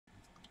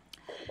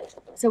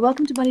So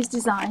welcome to Bonnie's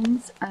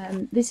Designs.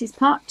 This is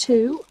part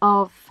 2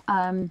 of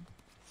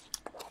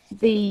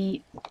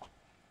the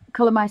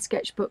Colour My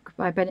Sketchbook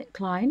by Bennett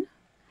Klein.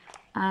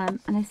 And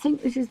I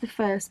think this is the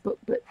first book,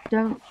 but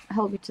don't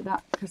hold me to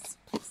that because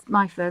it's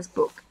my first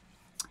book.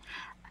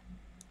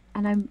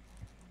 And I'm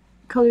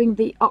colouring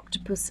the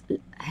octopus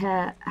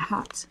hair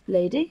hat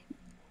lady.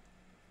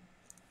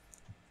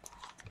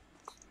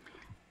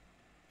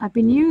 I've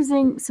been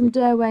using some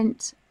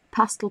Derwent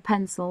Pastel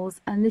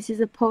Pencils, and this is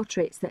a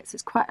portrait set, so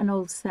it's quite an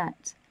old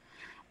set,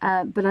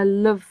 but I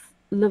love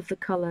the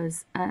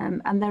colours,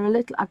 and they're a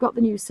little, I've got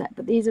the new set,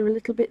 but these are a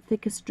little bit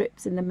thicker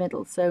strips in the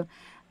middle, so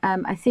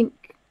I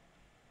think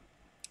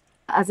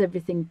as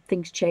everything,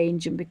 things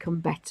change and become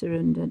better,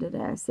 and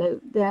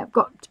so they've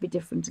got to be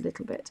different a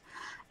little bit.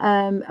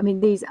 I mean,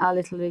 these are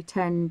literally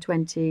 10,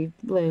 20,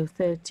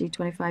 30,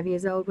 25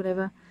 years old,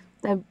 whatever.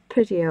 They're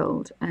pretty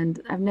old,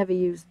 and I've never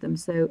used them,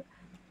 so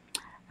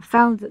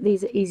found that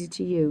these are easy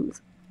to use.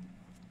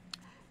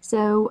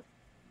 So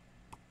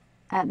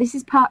this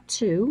is part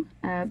 2,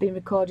 being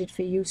recorded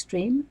for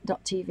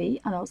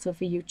Ustream.tv and also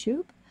for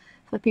YouTube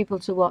for people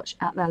to watch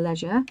at their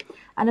leisure.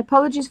 And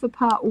apologies for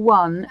part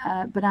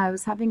 1, but I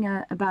was having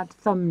a bad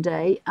thumb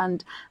day,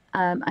 and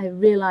I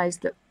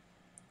realised that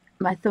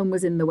my thumb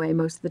was in the way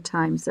most of the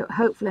time, so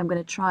hopefully I'm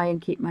going to try and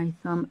keep my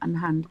thumb and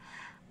hand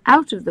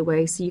out of the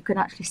way so you can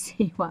actually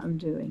see what I'm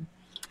doing.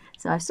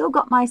 So I've still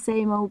got my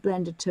same old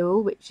blender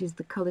tool, which is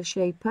the Colour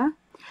Shaper.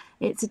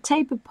 It's a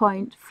taper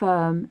point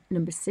firm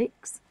number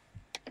 6.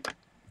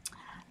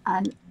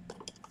 And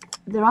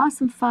there are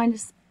some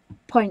finest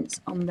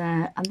points on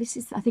there. And this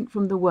is, I think,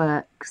 from the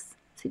Works.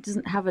 So it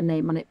doesn't have a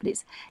name on it, but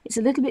it's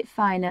a little bit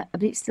finer,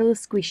 but it's still a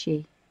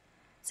squishy.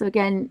 So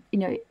again, you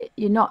know,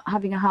 you're not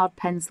having a hard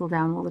pencil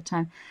down all the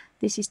time.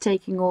 This is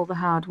taking all the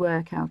hard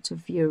work out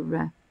of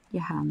your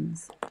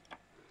hands.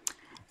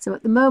 So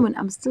at the moment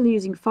I'm still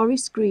using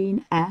Forest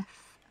Green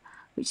F,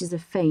 which is a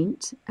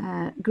faint,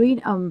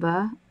 Green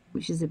Umber,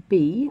 which is a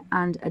B,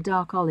 and a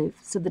Dark Olive.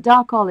 So the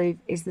Dark Olive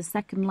is the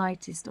second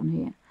lightest on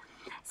here.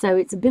 So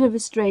it's a bit of a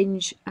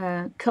strange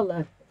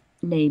colour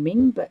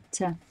naming,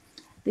 but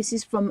this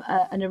is from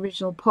an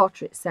original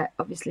portrait set,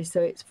 obviously,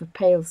 so it's for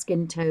pale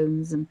skin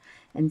tones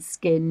and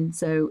skin,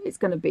 so it's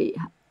going to be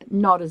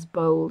not as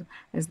bold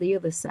as the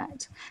other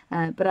set.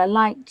 But I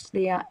liked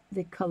the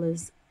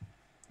colours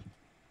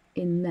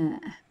in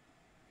there.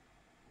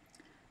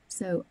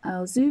 So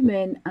I'll zoom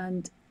in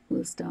and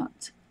we'll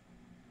start.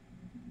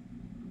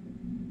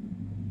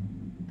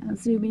 I'll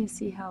zoom in and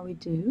see how we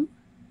do.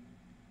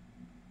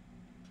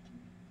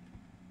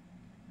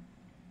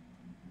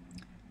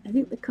 I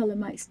think the colour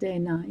might stay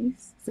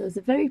nice. So it's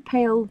a very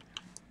pale,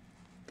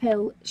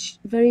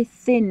 very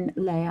thin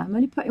layer. I'm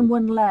only putting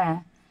one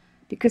layer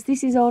because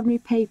this is ordinary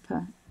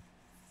paper.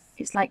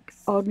 It's like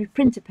ordinary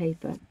printer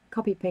paper,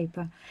 copy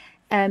paper.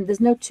 There's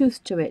no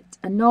tooth to it,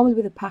 and normally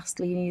with a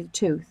pastel you need a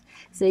tooth.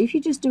 So if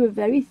you just do a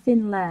very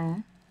thin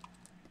layer,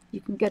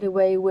 you can get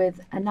away with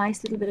a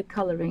nice little bit of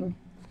colouring,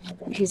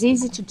 which is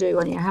easy to do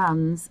on your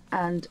hands,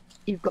 and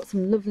you've got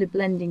some lovely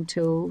blending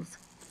tools.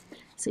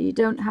 So you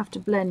don't have to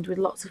blend with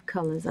lots of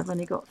colours. I've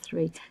only got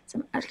 3. So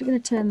I'm actually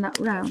going to turn that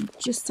round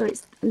just so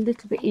it's a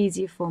little bit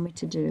easier for me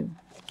to do.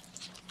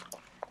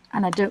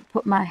 And I don't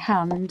put my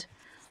hand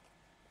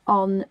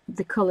on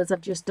the colours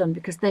I've just done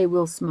because they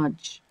will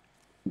smudge.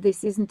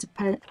 This isn't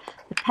a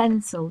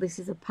pencil, this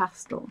is a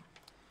pastel,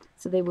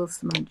 so they will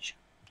smudge.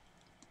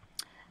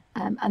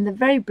 And they're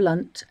very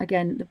blunt.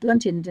 Again, the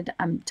blunt ended.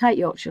 I'm tight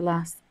Yorkshire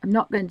lass. I'm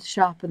not going to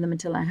sharpen them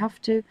until I have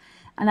to,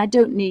 and I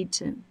don't need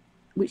to,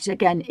 which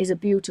again is a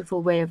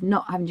beautiful way of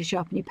not having to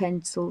sharpen your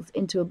pencils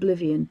into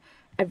oblivion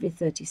every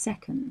 30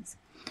 seconds.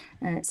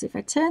 So if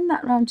I turn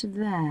that round to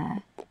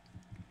there, I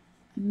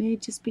may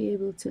just be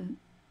able to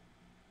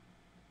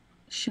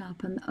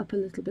sharpen that up a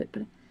little bit,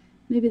 but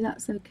maybe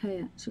that's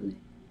okay actually.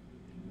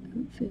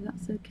 Hopefully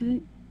that's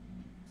okay.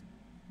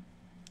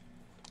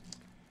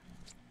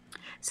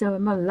 So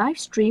I'm on a live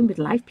stream with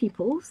live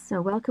people,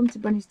 so welcome to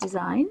Bonnie's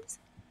Designs.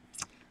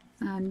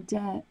 And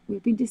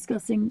we've been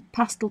discussing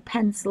pastel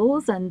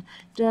pencils and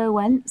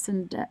Derwents,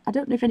 and I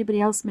don't know if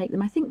anybody else make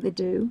them. I think they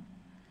do.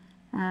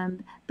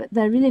 But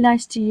they're really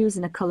nice to use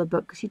in a colour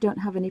book because you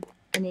don't have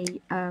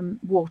any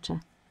water.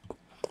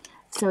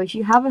 So if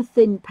you have a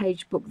thin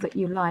page book that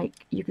you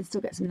like, you can still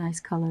get some nice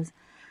colours.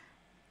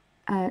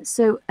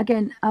 So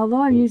again,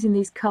 although I'm using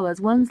these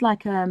colours, one's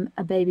like a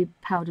baby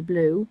powder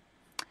blue,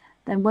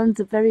 then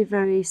one's a very,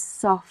 very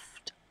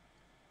soft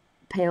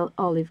pale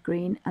olive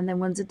green, and then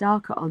one's a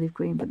darker olive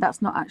green, but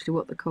that's not actually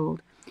what they're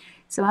called.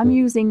 So I'm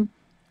using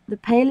the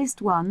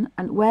palest one,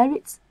 and where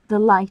it's the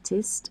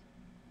lightest,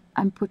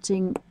 I'm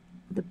putting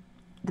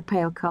the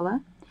pale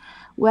colour.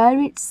 Where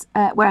it's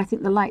where I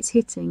think the light's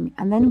hitting,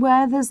 and then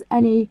where there's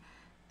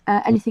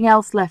anything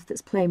else left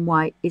that's plain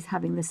white is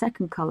having the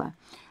second colour.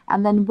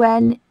 And then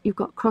when you've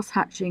got cross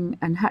hatching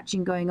and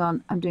hatching going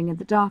on, I'm doing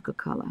the darker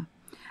colour,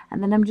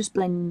 and then I'm just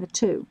blending the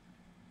two.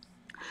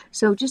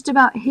 So just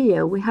about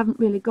here we haven't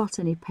really got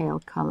any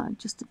pale colour,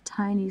 just a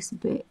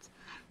tiniest bit.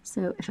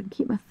 So if I can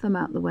keep my thumb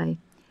out of the way,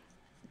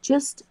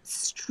 just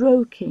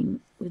stroking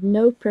with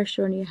no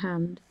pressure on your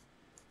hand,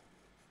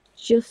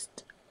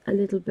 just a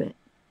little bit,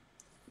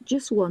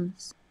 just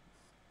once.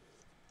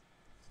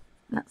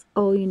 That's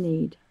all you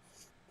need.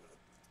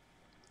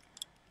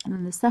 And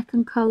then the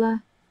second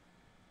colour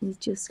is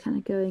just kind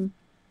of going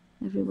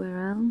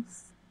everywhere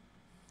else,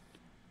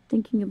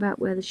 thinking about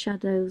where the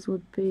shadows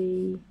would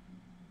be.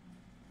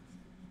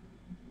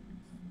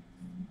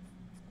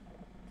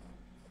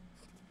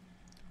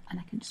 And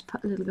I can just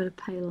put a little bit of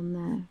pale on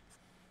there.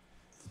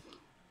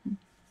 I'm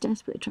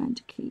desperately trying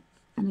to keep,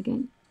 and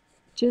again,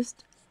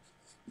 just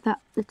that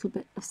little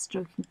bit of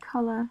stroking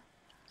colour.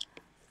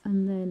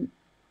 And then,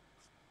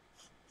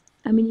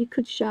 I mean, you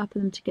could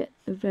sharpen them to get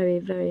a very,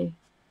 very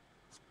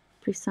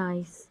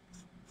precise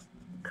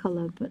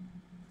colour, but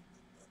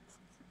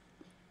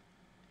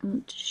I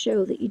want to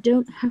show that you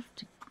don't have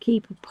to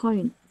keep a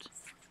point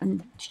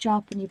and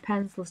sharpen your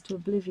pencils to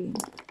oblivion.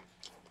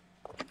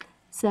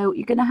 So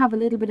you're going to have a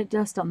little bit of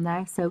dust on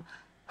there, so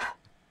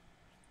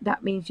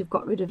that means you've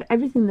got rid of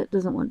everything that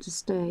doesn't want to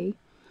stay.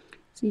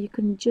 So you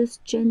can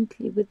just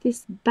gently, with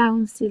this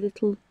bouncy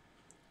little,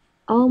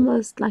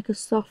 almost like a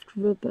soft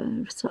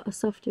rubber, a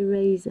soft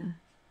eraser.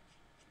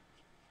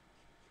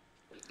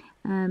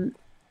 And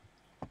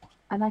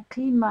I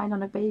clean mine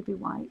on a baby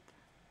wipe,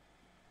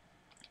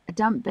 a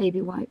damp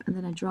baby wipe, and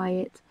then I dry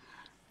it.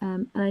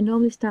 And I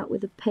normally start with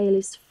the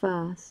palest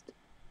first.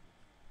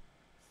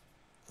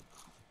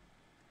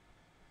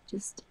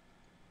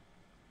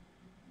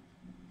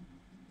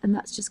 And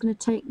that's just going to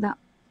take that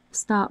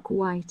stark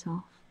white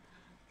off.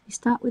 You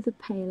start with the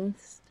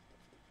palest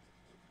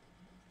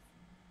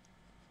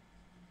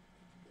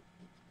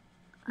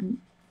and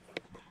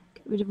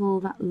get rid of all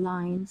that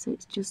line, so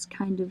it's just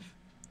kind of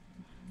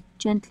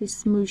gently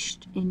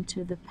smooshed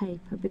into the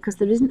paper, because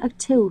there isn't a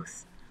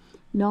tooth.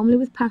 Normally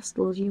with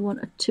pastels you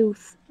want a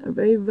tooth, a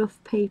very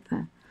rough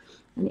paper,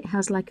 and it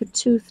has like a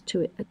tooth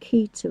to it, a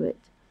key to it,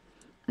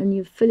 and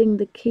you're filling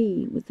the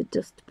key with the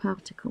dust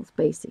particles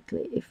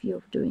basically if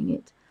you're doing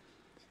it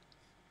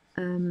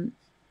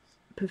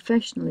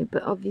professionally.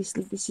 But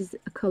obviously this is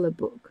a colour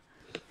book,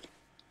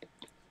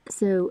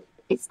 so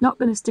it's not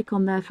going to stick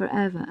on there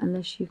forever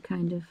unless you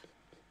kind of,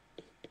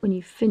 when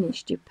you've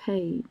finished your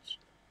page,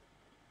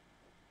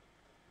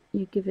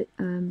 you give it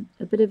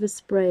a bit of a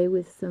spray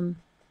with some,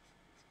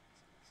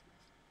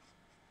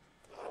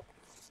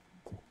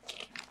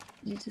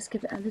 you just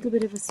give it a little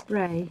bit of a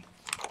spray.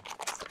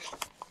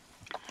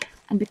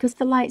 And because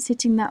the light's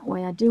hitting that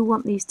way, I do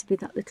want these to be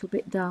that little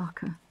bit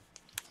darker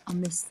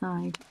on this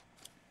side.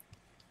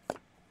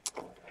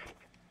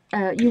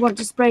 You want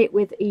to spray it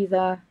with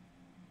either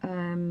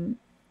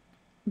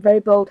very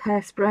bold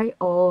hairspray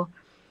or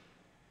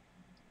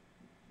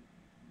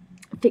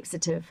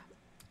fixative.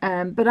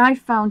 But I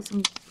found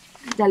some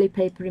deli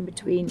paper in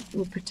between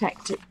will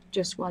protect it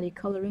just while you're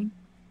colouring.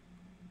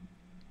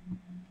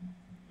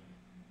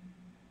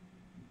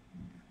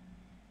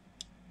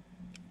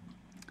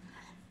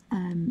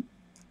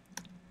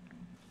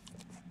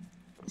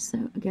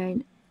 So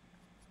again,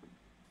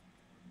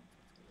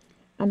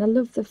 and I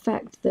love the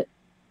fact that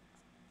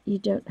you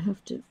don't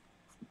have to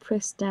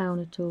press down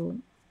at all.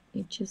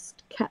 You're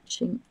just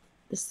catching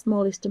the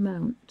smallest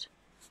amount.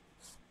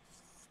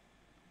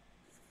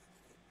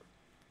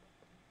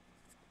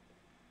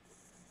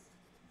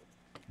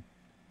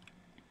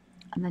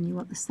 And then you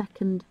want the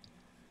second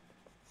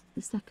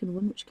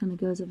one, which kind of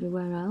goes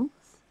everywhere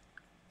else.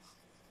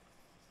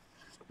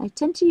 I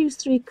tend to use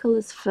 3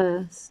 colours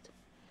first,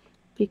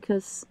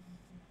 because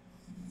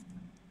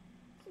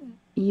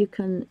you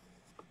can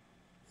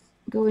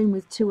go in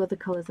with 2 other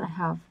colours I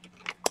have.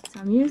 So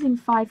I'm using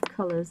 5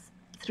 colours,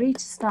 3 to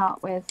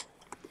start with,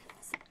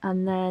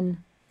 and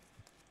then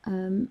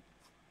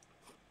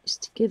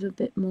just to give a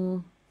bit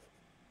more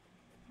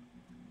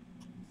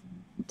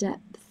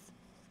depth,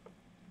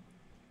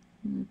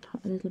 I'm going to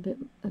put a little bit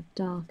of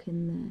dark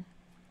in there.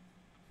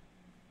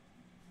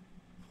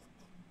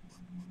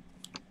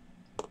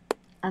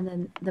 And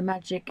then the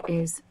magic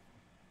is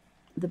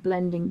the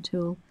blending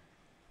tool.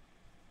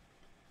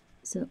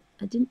 So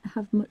I didn't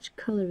have much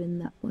colour in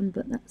that one,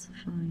 but that's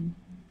fine.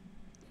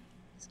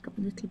 It's got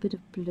a little bit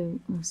of blue.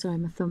 Oh, sorry,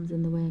 my thumb's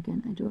in the way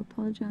again. I do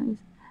apologise.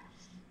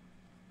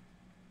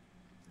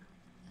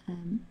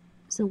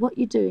 So what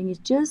you're doing is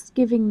just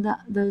giving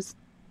that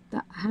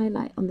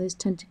highlight on those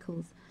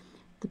tentacles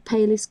the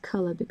palest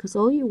colour, because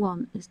all you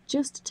want is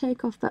just to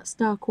take off that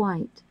stark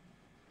white.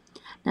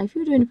 Now, if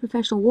you're doing a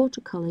professional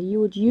watercolour, you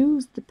would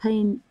use the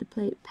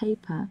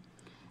paper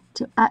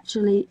to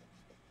actually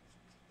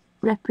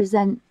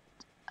represent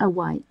a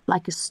white,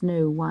 like a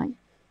snow white,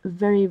 a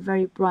very,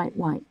 very bright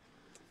white.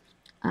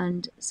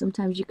 And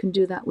sometimes you can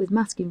do that with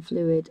masking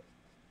fluid.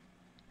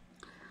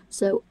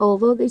 So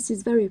although this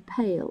is very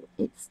pale,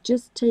 it's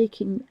just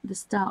taking the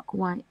stark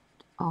white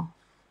off.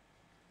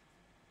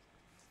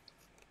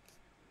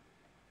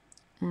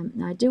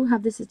 Now I do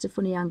have this at a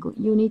funny angle.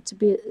 You need to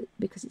be,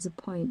 because it's a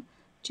point,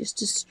 just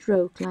to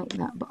stroke like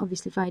that. But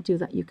obviously if I do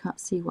that, you can't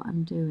see what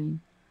I'm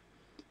doing.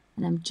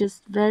 And I'm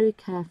just very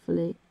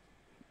carefully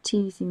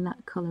teasing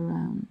that colour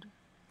around.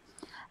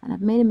 and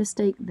I've made a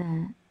mistake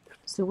there.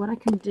 So what I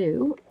can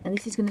do, and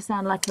this is going to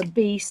sound like a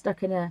bee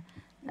stuck in a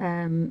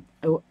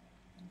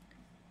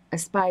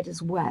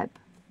spider's web.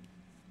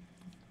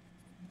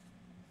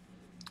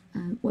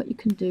 What you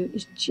can do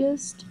is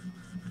just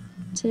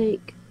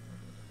take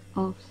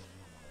off.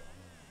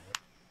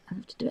 I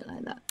have to do it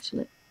like that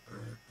actually.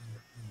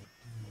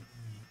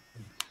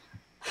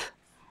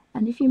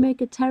 And if you make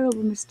a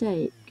terrible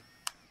mistake,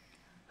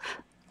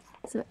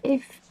 so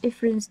if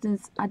for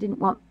instance I didn't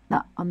want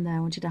that on there, I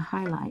wanted to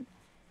highlight.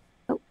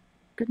 Oh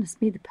goodness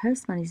me, the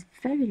postman is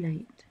very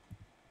late.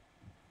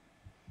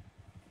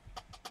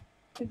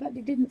 In fact,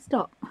 it didn't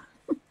stop.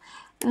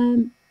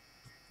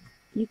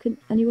 You can,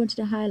 and you wanted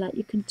to highlight,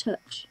 you can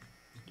touch.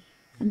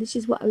 And this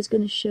is what I was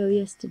going to show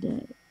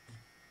yesterday.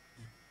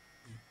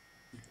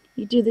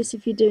 You do this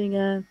if you're doing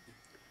a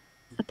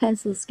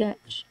pencil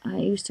sketch. I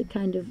used to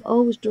kind of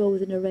always draw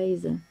with an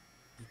eraser.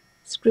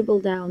 Scribble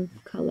down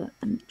colour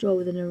and draw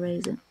with an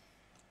eraser.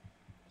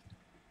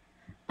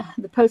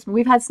 The postman,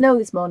 we've had snow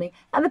this morning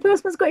and the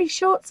postman's got his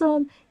shorts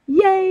on.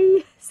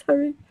 Yay!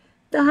 Sorry,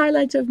 the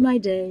highlight of my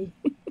day.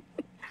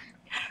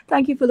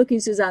 Thank you for looking,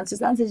 Suzanne.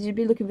 Suzanne says you'd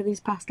be looking for these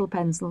pastel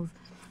pencils.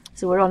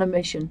 So we're on a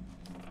mission.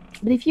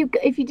 But if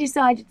you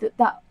decided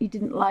that you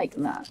didn't like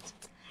that,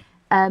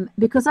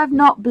 because I've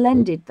not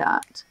blended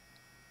that,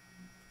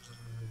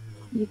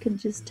 you can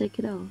just take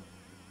it off.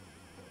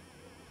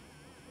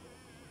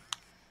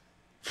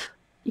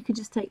 You can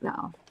just take that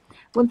off.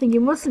 One thing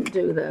you mustn't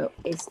do though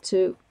is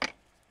to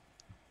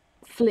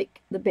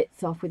flick the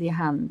bits off with your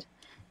hand.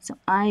 So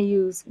I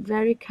use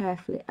very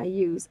carefully, I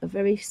use a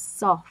very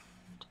soft,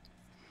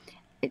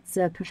 it's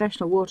a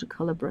professional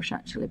watercolour brush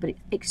actually, but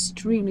it's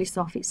extremely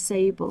soft, it's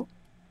sable.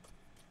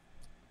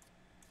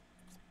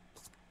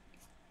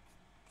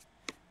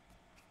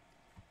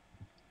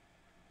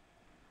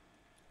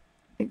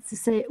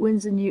 It's a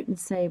Winsor Newton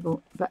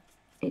sable, but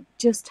it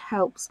just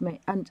helps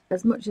me, and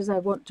as much as I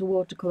want to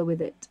watercolour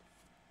with it,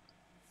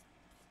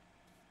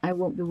 I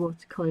won't be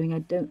watercolouring, I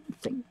don't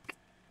think.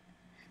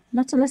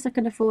 Not unless I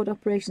can afford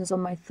operations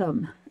on my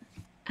thumb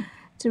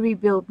to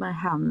rebuild my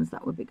hands,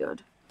 that would be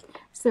good.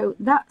 So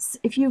that's,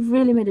 if you've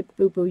really made a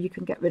boo-boo, you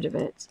can get rid of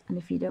it, and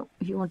if you don't,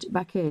 if you want it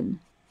back in,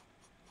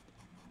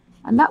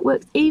 and that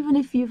works even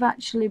if you've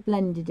actually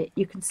blended it,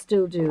 you can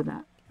still do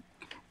that.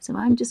 So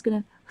I'm just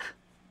going to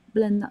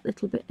blend that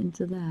little bit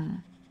into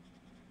there,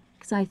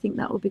 because I think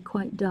that will be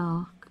quite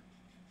dark.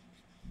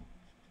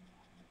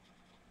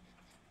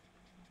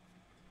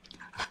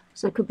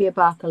 So it could be a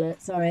bark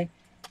alert, sorry.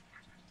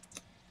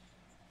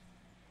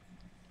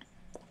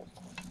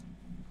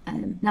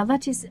 Now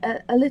that is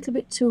a little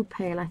bit too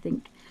pale, I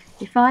think.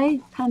 If I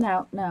pan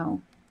out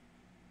now,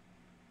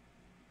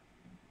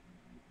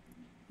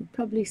 you'll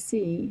probably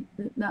see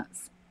that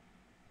that's,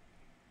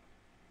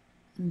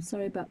 I'm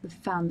sorry about the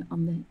fan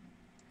on the,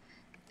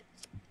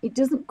 it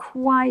doesn't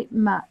quite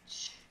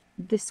match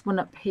this one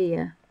up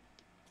here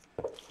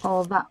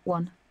or that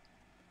one.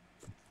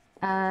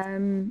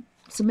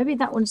 So maybe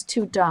that one's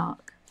too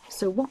dark.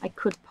 So what I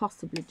could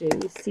possibly do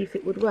is see if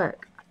it would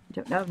work. I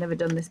don't know, I've never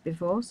done this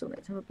before, so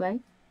let's have a play.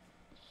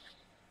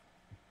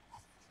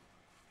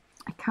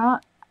 I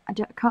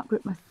can't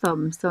grip my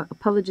thumb, so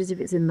apologies if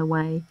it's in the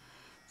way.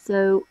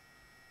 So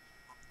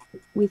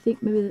we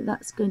think maybe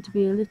that's going to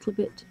be a little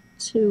bit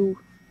too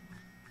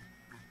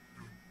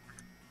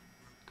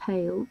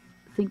pale,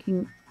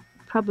 thinking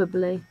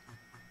probably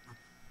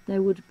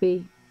there would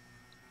be,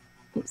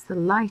 it's the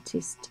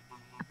lightest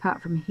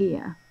apart from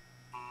here.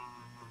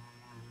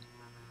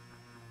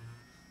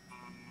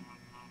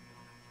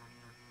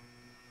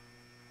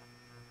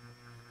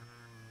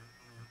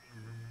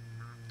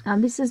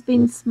 And this has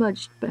been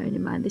smudged, bearing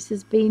in mind, this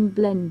has been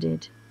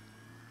blended,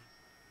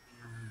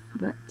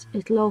 but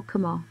it'll all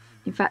come off.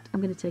 In fact,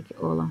 I'm going to take it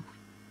all off.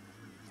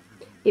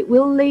 It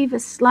will leave a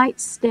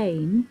slight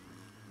stain,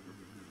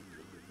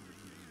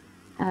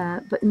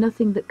 but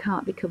nothing that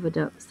can't be covered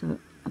up, so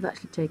I've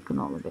actually taken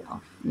all of it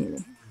off,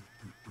 nearly.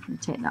 I'm going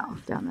to take that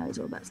off down there as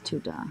well, that's too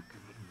dark.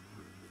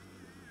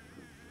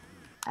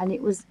 And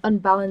it was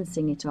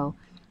unbalancing it all.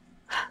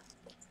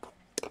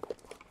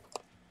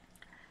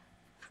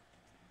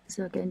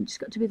 So again, just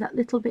got to be that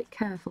little bit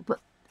careful, but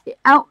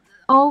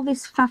all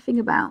this faffing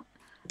about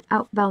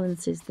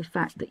outbalances the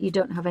fact that you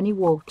don't have any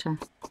water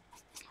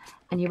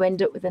and you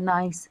end up with a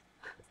nice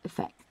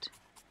effect.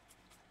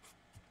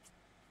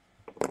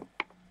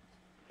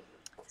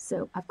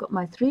 So I've got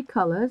my three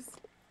colours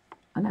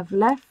and I've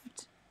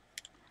left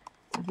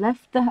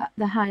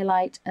the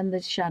highlight and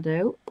the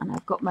shadow, and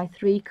I've got my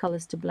three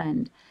colours to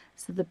blend.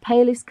 So the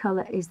palest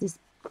colour is this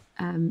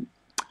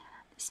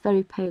it's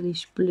very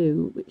palish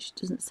blue, which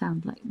doesn't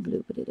sound like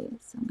blue, but it is.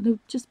 So I'm going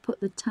to just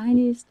put the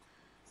tiniest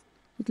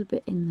little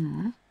bit in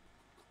there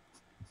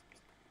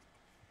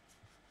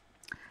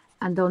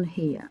and on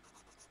here,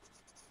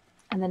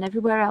 and then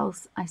everywhere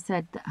else I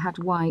said that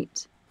had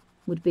white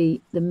would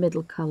be the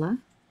middle colour,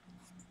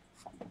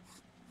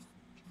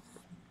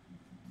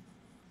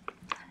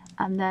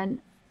 and then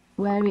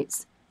where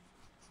it's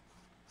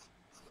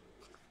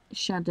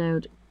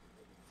shadowed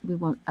we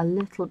want a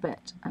little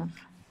bit of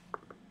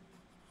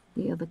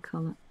the other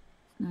colour.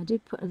 And I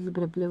did put a little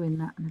bit of blue in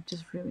that, and I've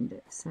just ruined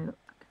it, so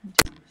I can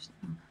just push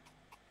that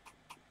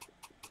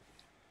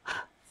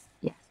off.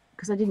 Yeah,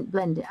 because I didn't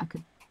blend it, I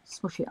could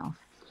smush it off.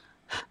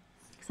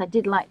 Because I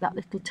did like that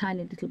little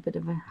tiny little bit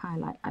of a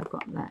highlight I've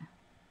got there.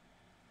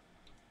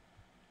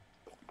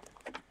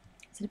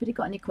 Has anybody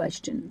got any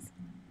questions?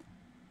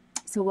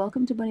 So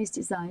welcome to Bunny's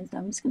Designs. Now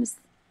I'm just going to,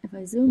 if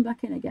I zoom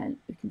back in again,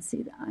 we can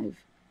see that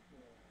I've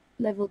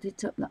leveled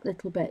it up that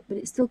little bit, but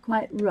it's still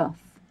quite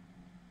rough.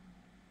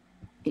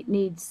 It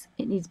needs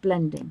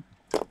blending.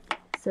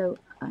 So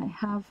I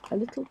have a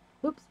little,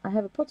 oops, I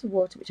have a pot of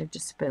water which I've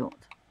just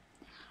spilled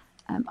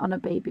on a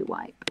baby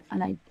wipe,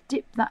 and I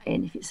dip that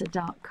in if it's a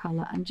dark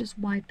colour and just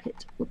wipe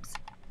it. Oops,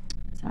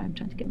 sorry, I'm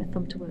trying to get my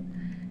thumb to work.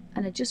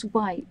 And I just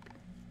wipe.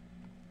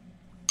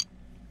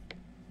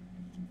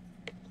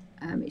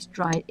 It's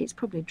dried. It's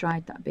probably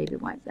dried, that baby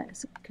wipe there,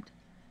 so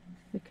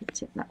we could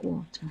tip that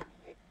water.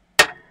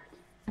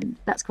 And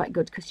that's quite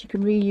good because you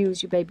can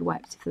reuse your baby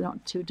wipes if they're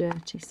not too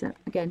dirty. So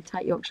again,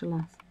 tight Yorkshire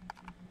lath.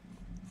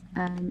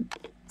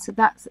 So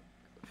that's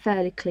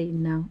fairly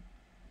clean now.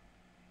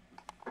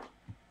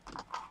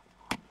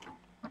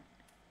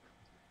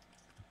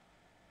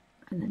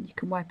 And then you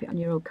can wipe it on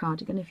your old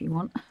cardigan if you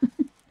want.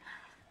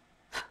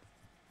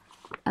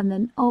 And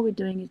then all we're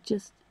doing is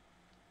just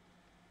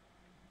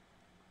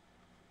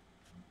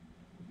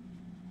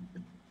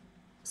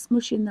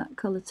smushing that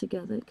colour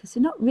together, because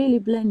you're not really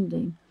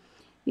blending,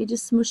 you're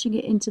just smushing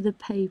it into the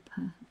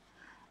paper,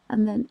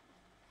 and then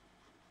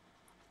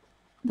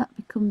that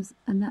becomes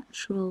a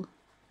natural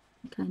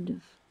kind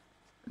of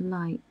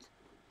light.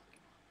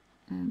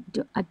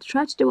 I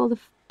try to do all the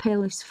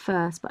palest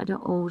first, but I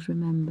don't always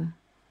remember.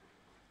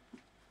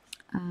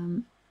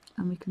 And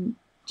we can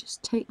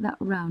just take that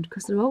round,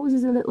 because there always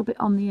is a little bit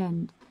on the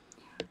end,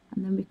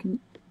 and then we could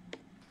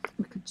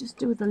just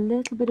do with a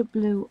little bit of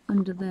blue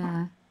under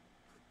there,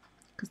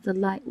 because the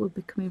light will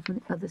be coming from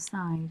the other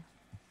side.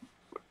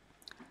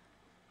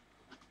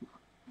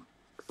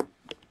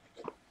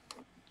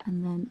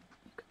 And then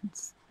you can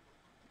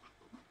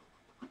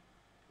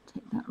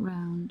take that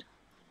round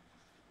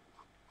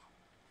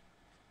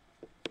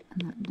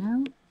and that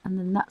down, and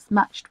then that's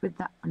matched with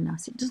that one now,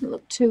 so it doesn't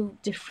look too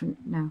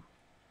different now.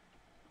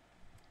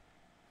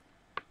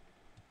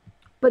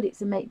 But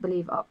it's a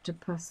make-believe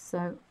octopus,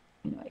 so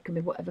you know, it can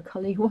be whatever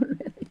colour you want,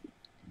 really.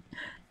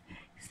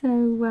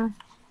 So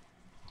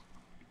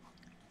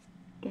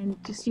again,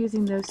 just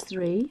using those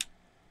three,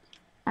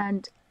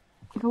 and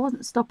if I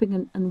wasn't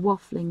stopping and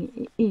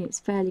waffling, it's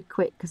fairly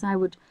quick, because I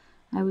would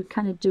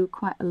kind of do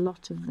quite a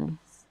lot of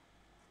this.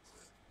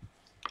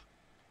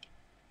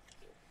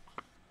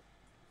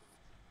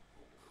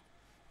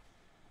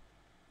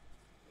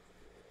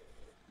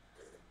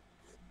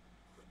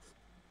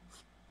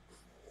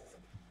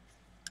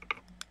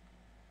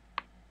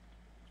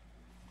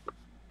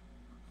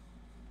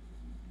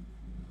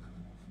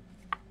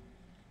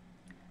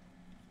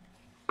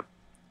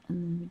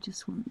 And then we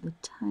just want the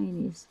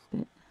tiniest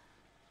bit.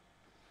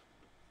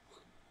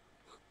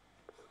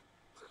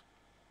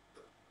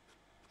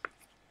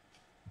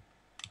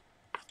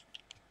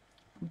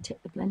 We'll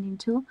take the blending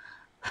tool.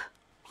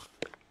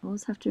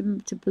 Always have to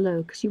remember to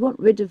blow, because you want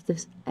rid of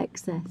this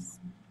excess.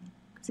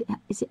 Because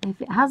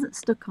if it hasn't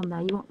stuck on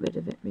there, you want rid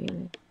of it,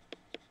 really.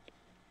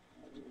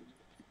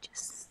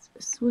 Just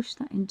swoosh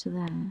that into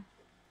there.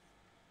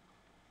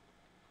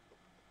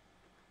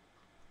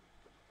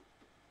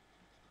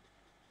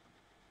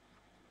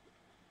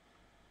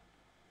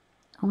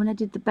 And when I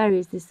did the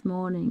berries this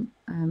morning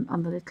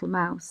on the little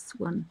mouse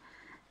one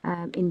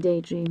in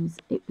Daydreams,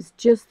 it was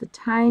just the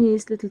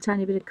tiniest little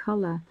tiny bit of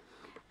colour,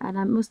 and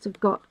I must have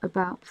got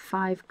about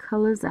 5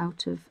 colours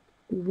out of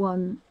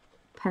one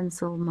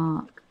pencil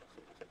mark.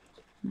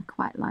 And I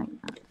quite like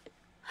that.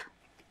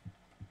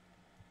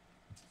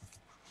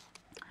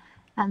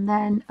 And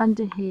then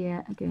under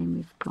here again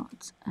we've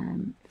got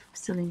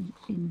still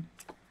in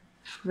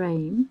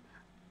frame.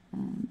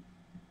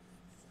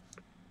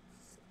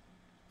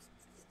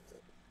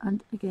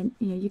 And again,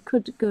 you know, you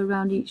could go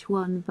around each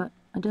one, but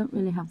I don't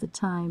really have the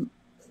time,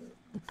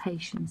 the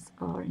patience,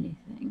 or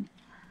anything.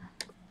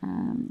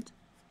 And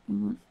we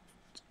want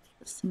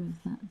some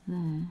of that there.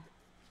 And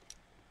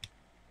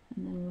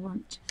then we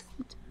want just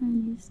the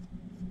tiniest,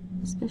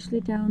 especially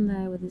down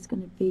there where there's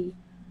going to be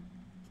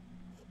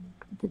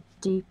the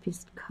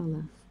deepest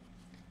colour.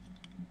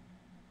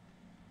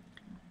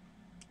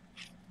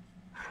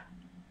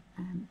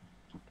 And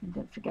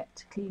don't forget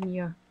to clean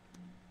your,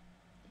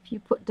 if you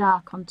put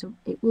dark onto,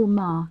 it will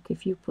mark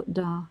if you put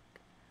dark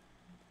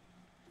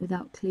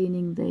without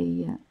cleaning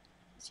the,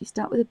 so you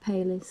start with the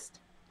palest,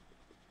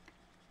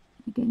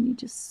 again you're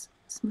just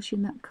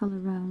smushing that colour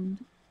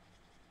around.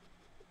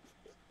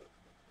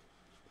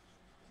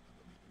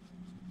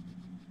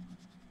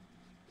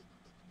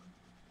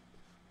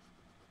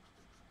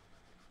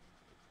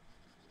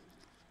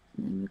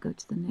 And then we'll go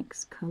to the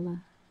next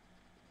colour.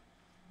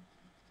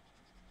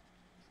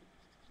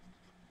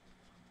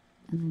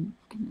 And then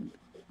kind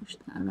of push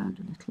that around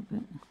a little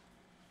bit.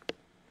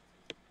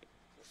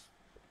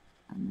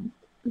 And then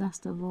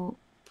last of all,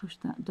 push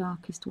that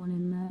darkest one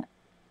in there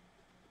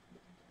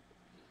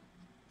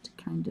to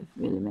kind of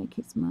really make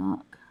its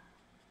mark.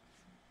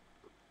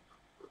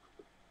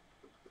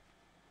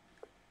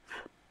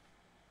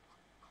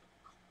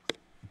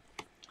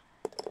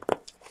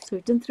 So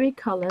we've done 3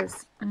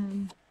 colours. A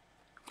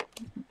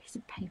piece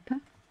of paper.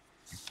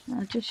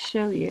 I'll just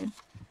show you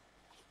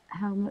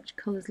how much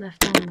colour's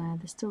left on there.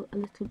 There's still a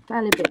little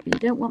fairly bit, but you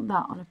don't want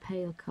that on a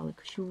pale colour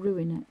because you'll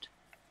ruin it.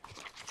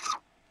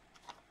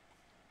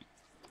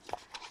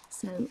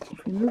 So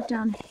if we move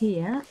down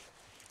here,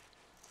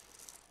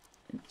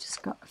 we've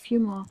just got a few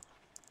more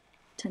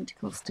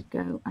tentacles to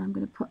go, and I'm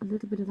going to put a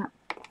little bit of that.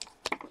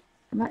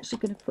 I'm actually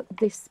going to put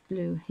this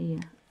blue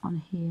here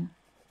on here.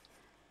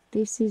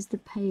 This is the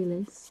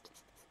palest.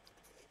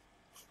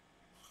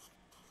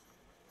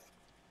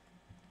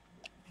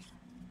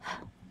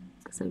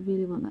 Because I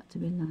really want that to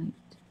be light.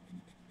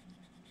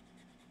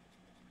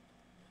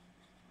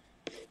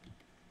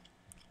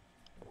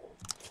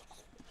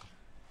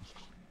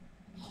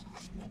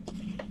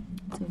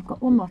 So we've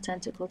got one more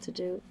tentacle to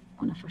do,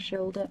 one off our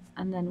shoulder,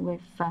 and then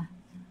with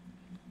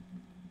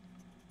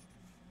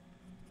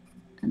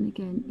and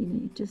again, you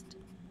know, you just,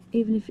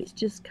 even if it's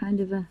just kind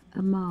of a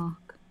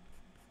mark.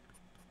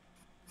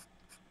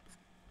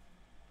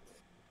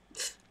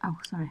 Oh,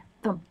 sorry,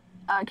 thumb.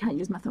 I can't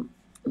use my thumb.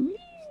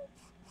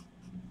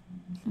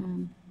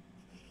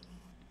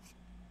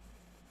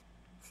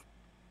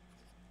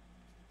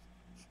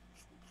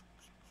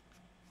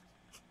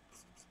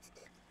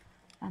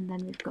 And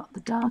then we've got the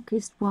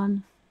darkest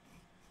one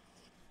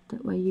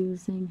that we're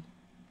using.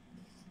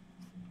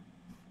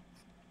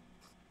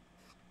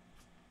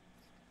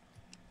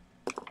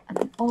 And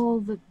then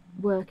all the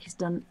work is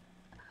done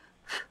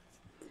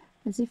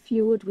as if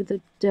you would with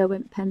the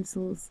Derwent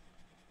pencils.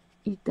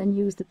 You then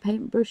use the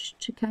paintbrush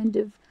to kind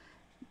of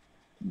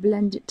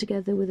blend it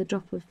together with a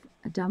drop of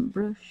a damp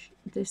brush.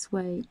 This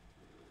way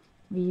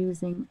we're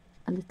using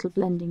a little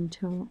blending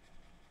tool.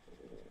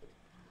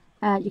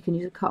 You can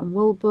use a cotton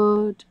wool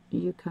bud,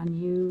 you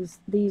can use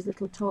these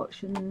little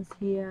torsions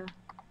here.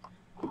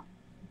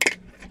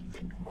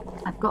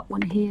 I've got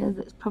one here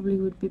that probably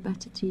would be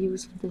better to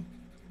use for the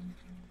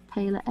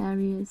paler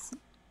areas.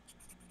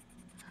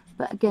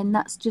 But again,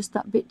 that's just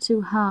that bit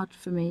too hard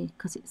for me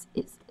because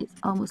it's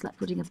almost like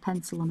putting a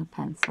pencil on a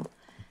pencil.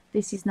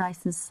 This is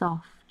nice and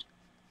soft,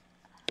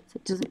 so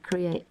it doesn't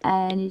create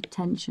any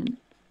tension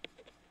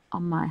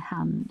on my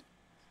hand.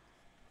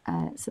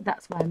 So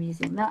that's why I'm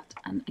using that,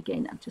 and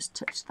again I've just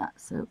touched that.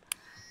 So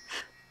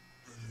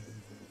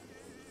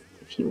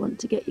if you want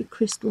to get your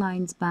crisp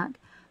lines back,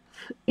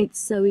 it's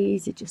so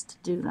easy just to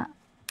do that.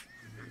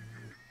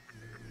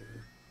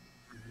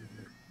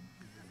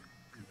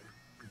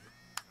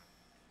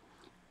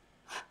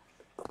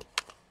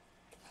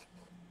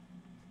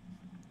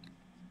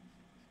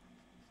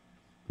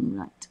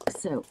 Right,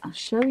 so I'll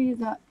show you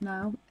that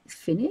now it's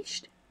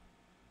finished.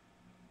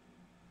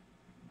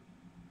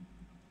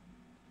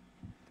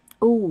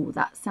 Oh,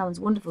 that sounds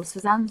wonderful.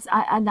 Suzanne's,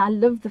 and I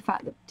love the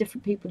fact that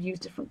different people use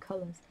different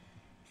colours.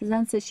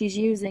 Suzanne says she's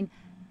using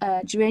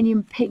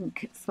geranium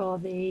pink for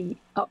the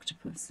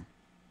octopus.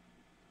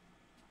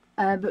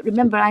 But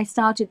remember, I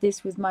started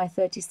this with my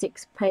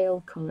 36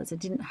 pale colours. I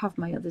didn't have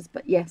my others,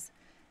 but yes,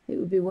 it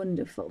would be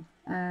wonderful.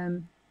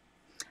 And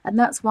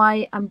that's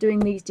why I'm doing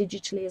these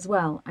digitally as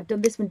well. I've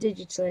done this one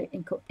digitally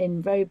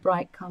in very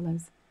bright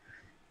colours.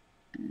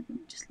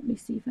 Just let me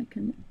see if I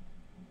can,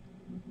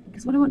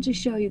 because what I want to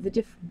show you the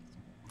difference.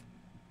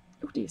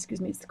 Oh dear, excuse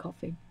me, it's the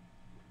coffee.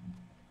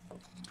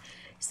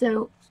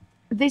 So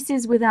this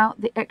is without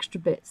the extra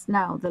bits.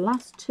 Now the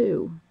last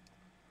two.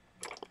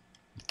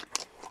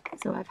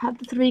 So I've had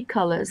the 3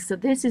 colours. So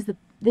this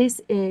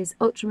is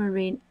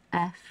ultramarine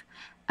F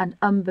and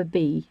umber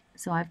B.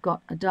 So I've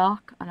got a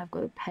dark and I've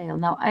got a pale.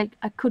 Now I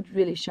could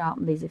really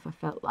sharpen these if I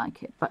felt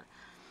like it, but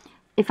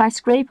if I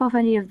scrape off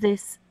any of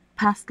this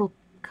pastel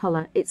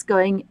colour, it's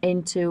going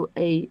into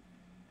a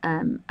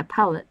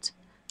palette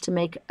to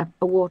make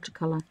a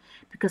watercolour,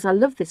 because I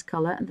love this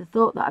colour, and the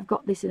thought that I've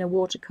got this in a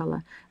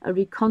watercolour, a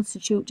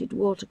reconstituted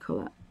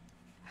watercolour,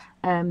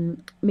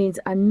 means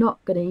I'm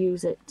not going to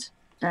use it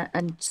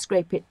and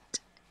scrape it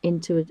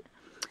into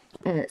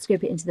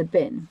the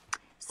bin.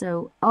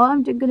 So all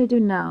I'm going to do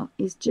now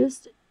is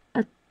just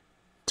a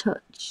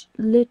touch,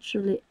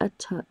 literally a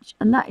touch,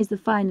 and that is the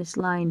finest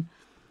line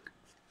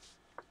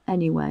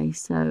anyway.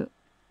 So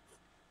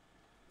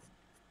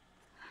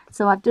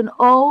I've done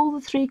all the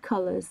 3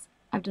 colours.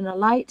 I've done a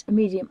light, a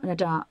medium and a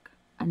dark,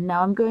 and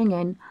now I'm going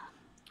in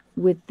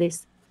with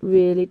this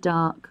really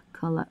dark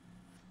colour.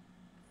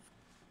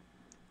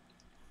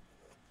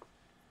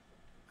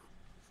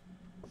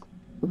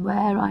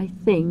 Where I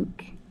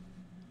think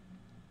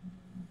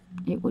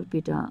it would be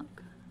dark.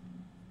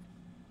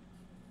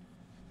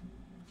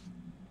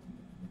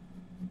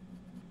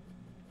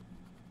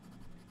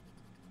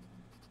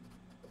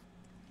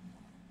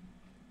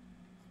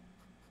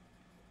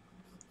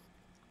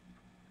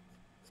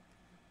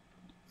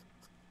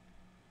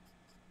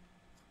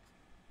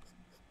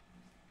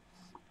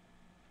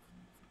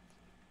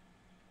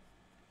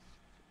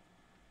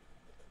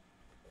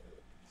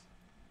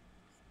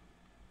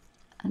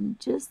 and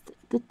just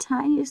the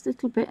tiniest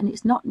little bit, and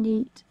it's not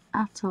neat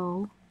at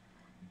all.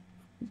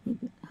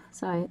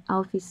 Sorry,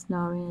 Alfie's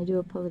snoring, I do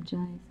apologise.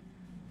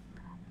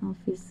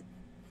 Alfie's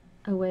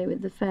away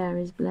with the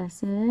fairies, bless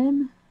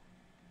him.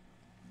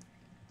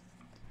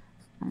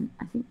 And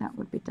I think that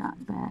would be dark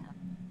there.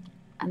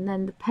 And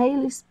then the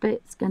palest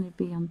bit's going to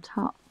be on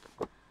top,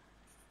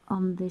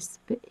 on this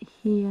bit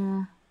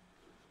here,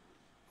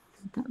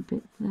 that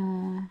bit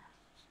there.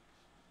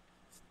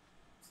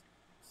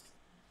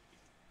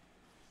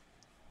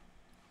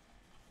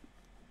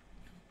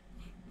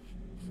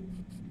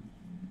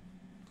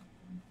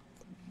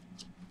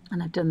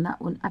 And I've done that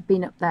one. I've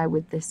been up there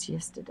with this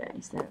yesterday,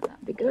 so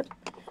that'd be good.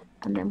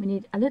 And then we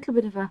need a little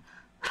bit of a,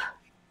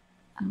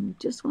 and we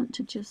just want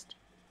to just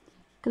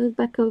go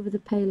back over the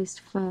palest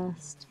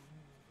first.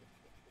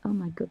 Oh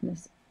my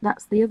goodness,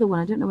 that's the other one.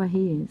 I don't know where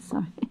he is,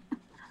 sorry.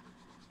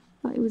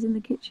 Thought he was in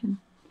the kitchen.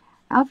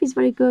 Alfie's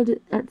very good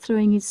at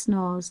throwing his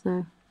snores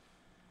though.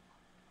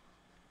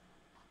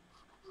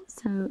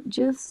 So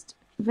just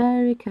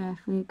very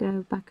carefully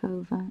go back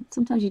over.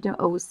 Sometimes you don't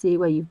always see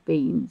where you've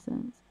been,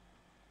 so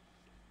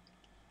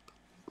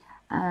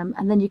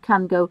and then you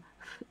can go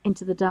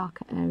into the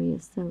darker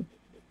areas, so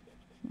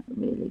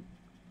really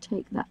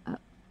take that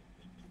up.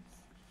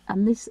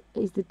 And this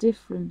is the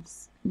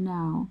difference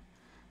now,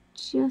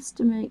 just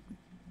to make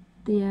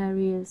the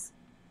areas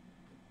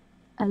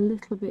a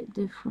little bit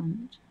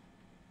different.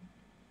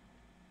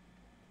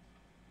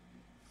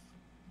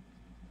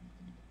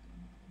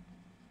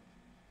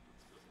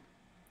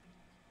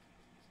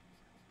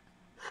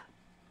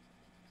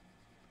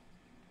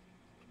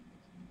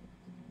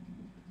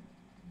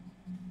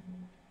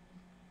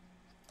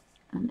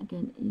 And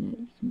again, you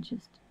know, you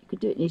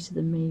could do it neater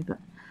than me, but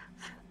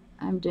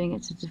I'm doing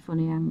it at a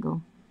funny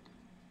angle.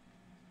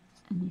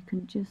 And you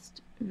can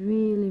just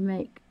really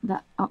make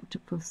that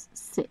octopus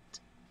sit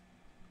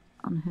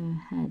on her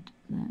head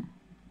there.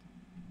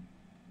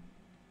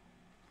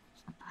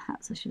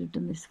 Perhaps I should have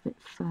done this bit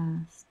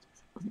first,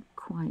 so it wasn't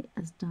quite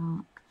as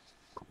dark.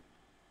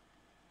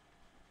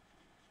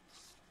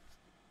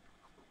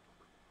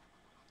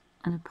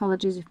 And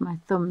apologies if my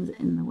thumb's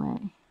in the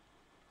way.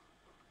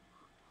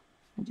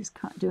 I just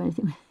can't do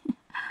anything with it.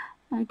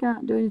 I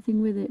can't do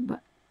anything with it,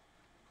 but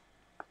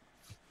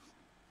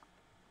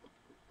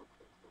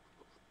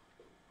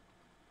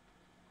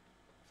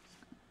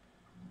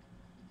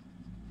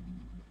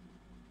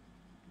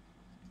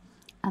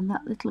and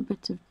that little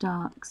bit of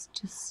darks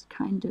just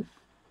kind of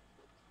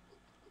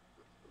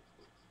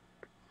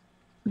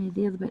made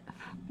the other bit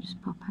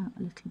just pop out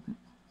a little bit.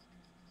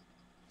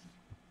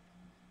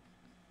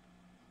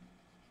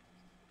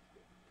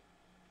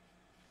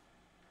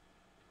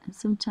 And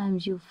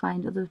sometimes you'll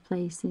find other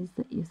places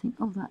that you think,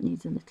 oh, that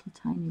needs a little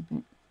tiny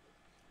bit.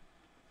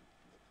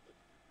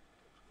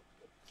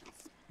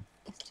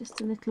 It's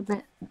just a little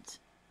bit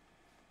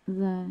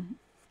there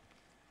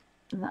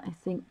that I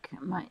think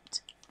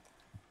might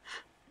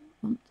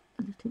want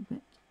a little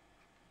bit.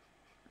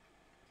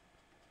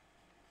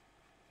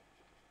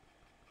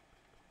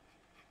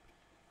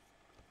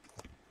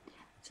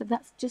 So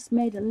that's just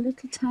made a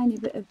little tiny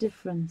bit of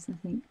difference, I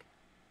think.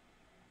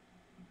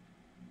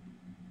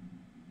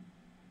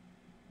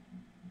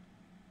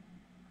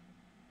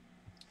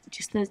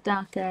 Just those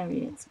dark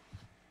areas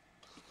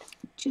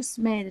just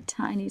made a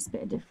tiniest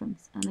bit of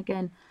difference. And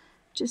again,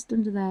 just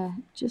under there,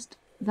 just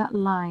that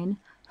line,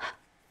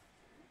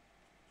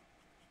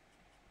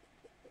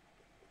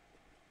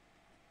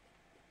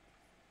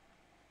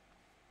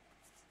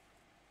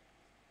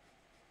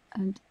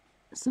 and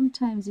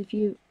sometimes if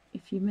you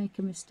make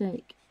a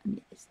mistake and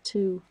it's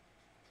too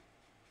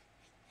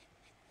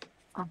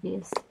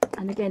obvious,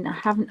 and again, I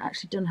haven't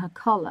actually done her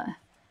collar.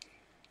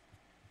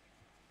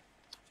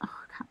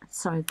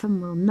 Sorry,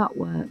 thumb will not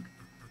work.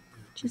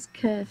 Just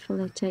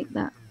carefully take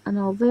that, and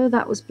although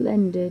that was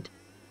blended,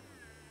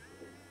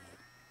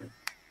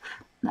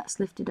 that's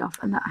lifted off,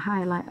 and that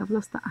highlight, I've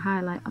lost that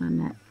highlight on her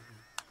neck.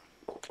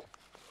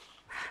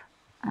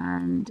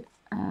 And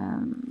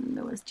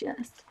there was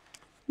just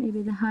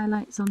maybe the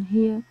highlights on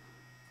here.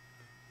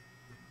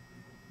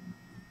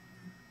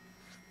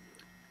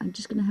 I'm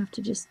just going to have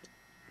to just,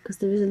 because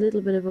there is a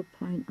little bit of a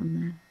point on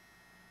there.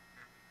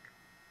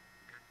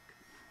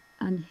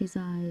 And his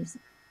eyes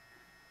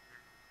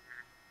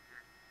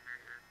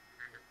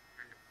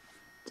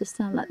just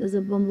sound like there's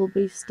a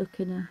bumblebee stuck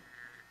in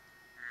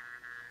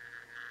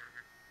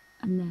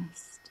a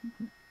nest.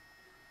 You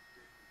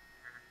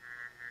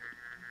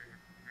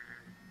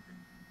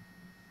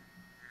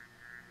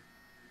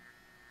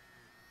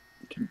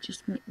can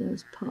just make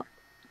those pop.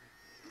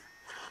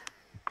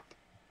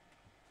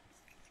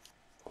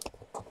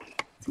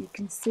 So you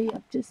can see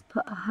I've just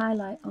put a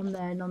highlight on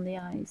there and on the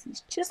eyes.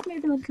 It's just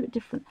made them a little bit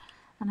different.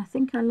 And I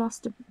think I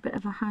lost a bit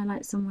of a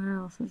highlight somewhere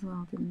else as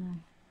well, didn't I?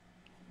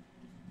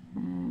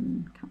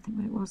 Can't think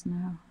where it was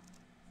now.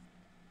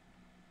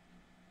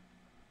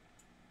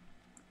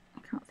 I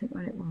can't think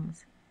where it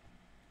was.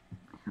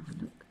 Have a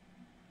look.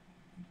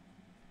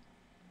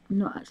 I'm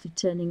not actually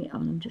turning it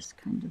on, I'm just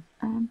kind of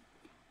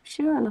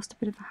sure I lost a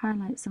bit of a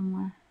highlight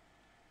somewhere.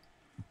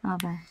 are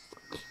there?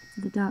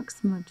 The dark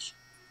smudge.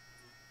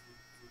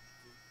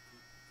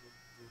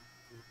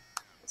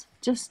 So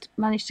just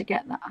managed to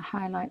get that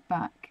highlight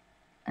back,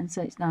 and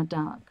so it's now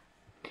dark.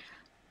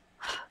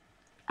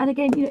 And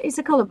again, you know, it's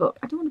a colour book.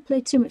 I don't want to play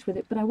too much with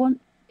it, but I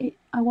want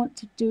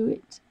to do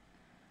it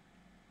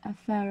a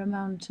fair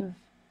amount of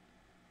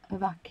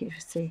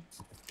accuracy.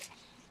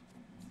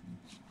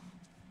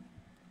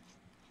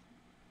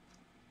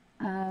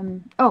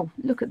 Oh,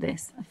 look at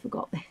this! I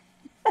forgot this.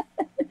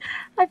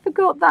 I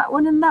forgot that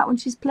one and that one.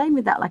 She's playing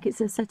with that like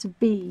it's a set of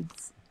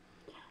beads.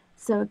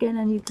 So again,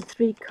 I need the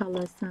 3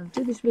 colours. So I'll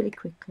do this really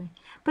quickly.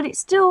 But it's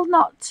still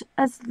not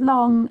as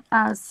long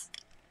as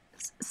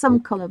some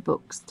colour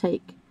books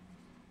take.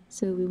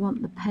 So we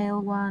want the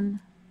pale one.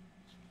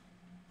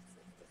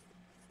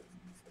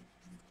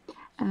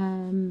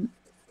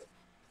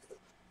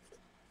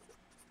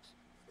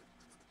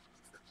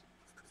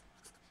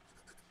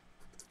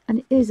 And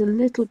it is a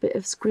little bit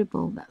of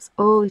scribble. That's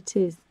all it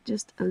is.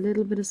 Just a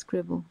little bit of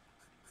scribble.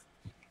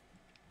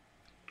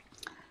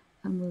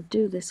 And we'll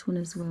do this one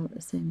as well at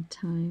the same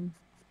time.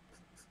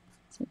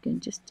 So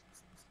again, just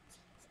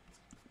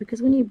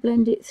because when you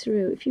blend it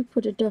through, if you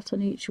put a dot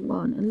on each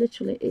one, and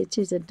literally it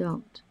is a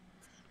dot.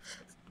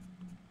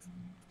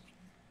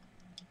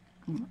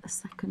 And the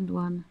second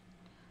one,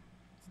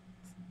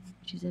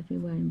 which is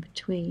everywhere in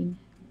between.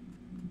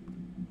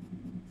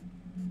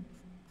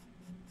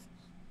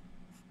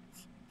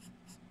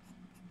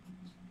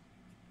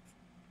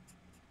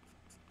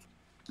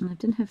 And I've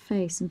done her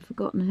face and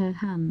forgotten her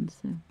hand,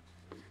 so I'm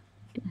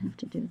going to have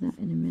to do that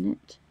in a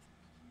minute.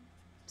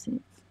 See,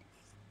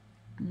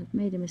 and I've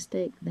made a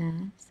mistake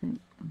there, so I'm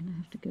going to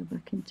have to go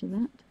back into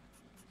that.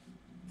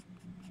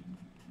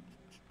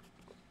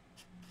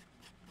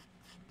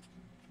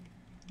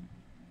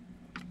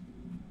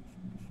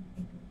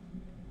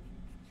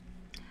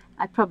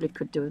 I probably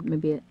could do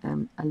maybe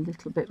a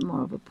little bit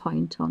more of a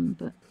point on,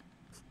 but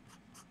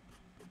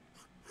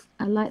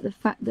I like the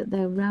fact that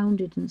they're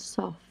rounded and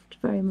soft,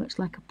 very much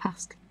like a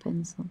pastel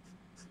pencil,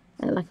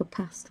 like a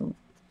pastel.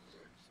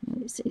 You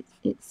know,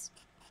 it's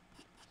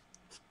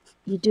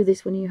you do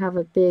this when you have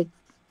a big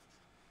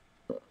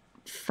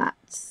fat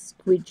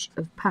squidge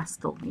of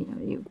pastel. You know,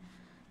 you.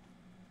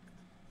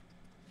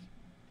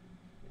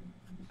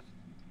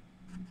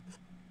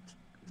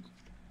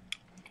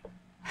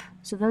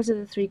 So those are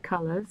the 3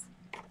 colours.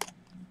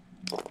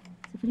 So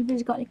if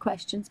anybody's got any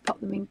questions, pop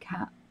them in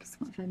caps.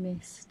 What have I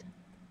missed?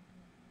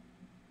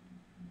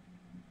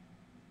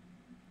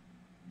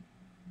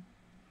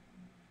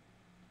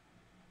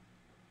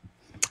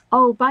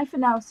 Oh, bye for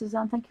now,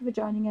 Suzanne. Thank you for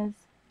joining us.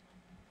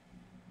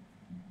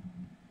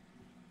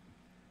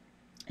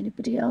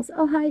 Anybody else?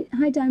 Oh,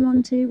 hi,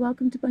 Diamante.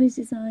 Welcome to Bunny's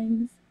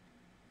Designs.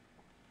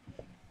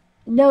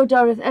 No,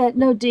 Dorothy.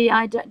 No,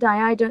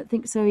 I don't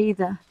think so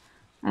either.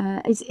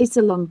 It's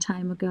a long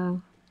time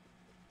ago.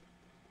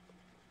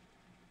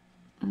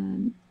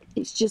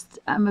 It's just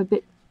I'm a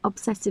bit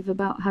obsessive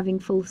about having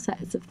full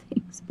sets of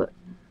things, but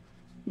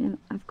yeah,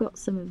 I've got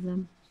some of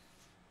them.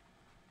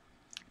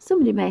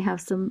 Somebody may have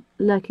some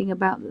lurking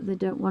about that they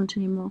don't want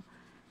anymore,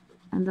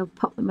 and they'll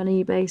pop them on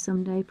eBay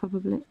someday,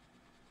 probably.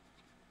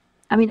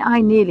 I mean,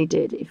 I nearly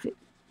did if it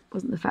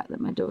wasn't the fact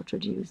that my daughter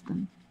had used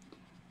them.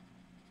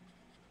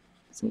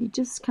 So you're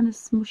just kind of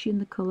smushing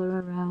the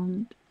colour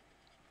around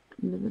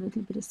with a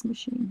little bit of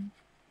smushing.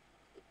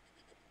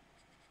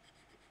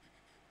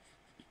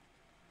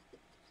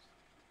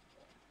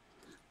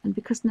 And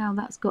because now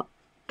that's got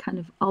kind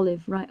of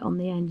olive right on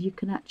the end, you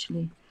can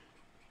actually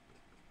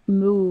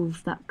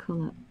move that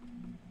colour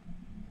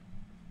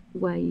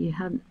where you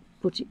hadn't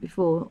put it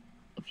before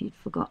if you'd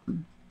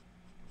forgotten.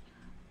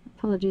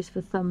 Apologies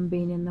for thumb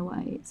being in the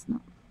way, it's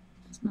not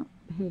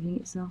behaving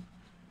itself.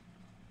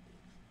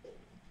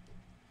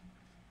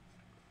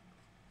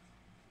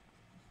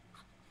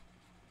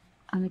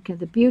 And again,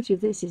 the beauty of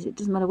this is it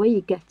doesn't matter where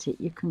you get it,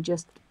 you can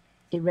just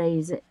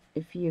erase it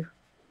if you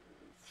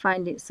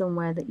find it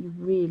somewhere that you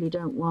really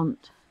don't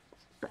want.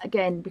 But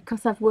again,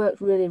 because I've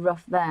worked really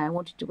rough there, I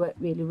wanted to work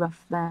really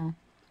rough there.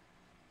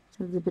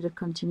 So there's a bit of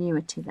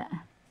continuity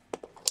there.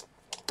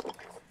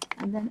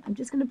 And then I'm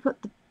just going to put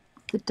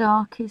the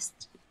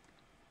darkest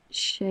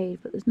shade,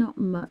 but there's not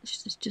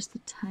much, there's just the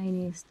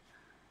tiniest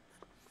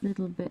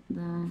little bit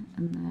there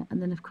and there.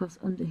 And then of course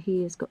under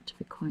here has got to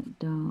be quite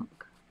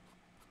dark.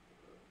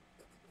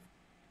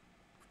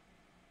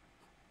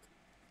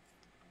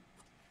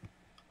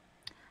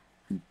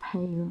 And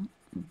pale,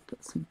 I'll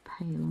put some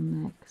pale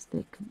on there because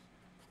they can,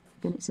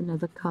 again it's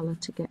another colour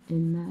to get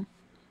in there.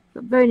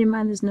 But bearing in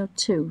mind there's no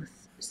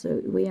tooth,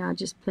 so we are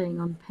just playing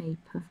on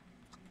paper.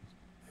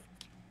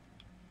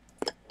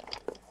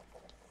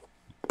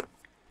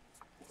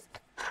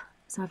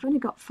 So I've only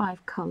got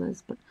 5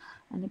 colours, but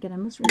and again I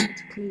must remember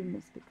to clean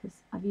this because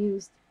I've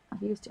used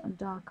it on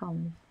dark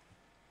olive,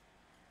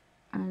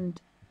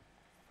 and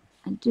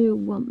I do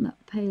want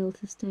that pale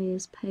to stay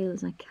as pale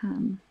as I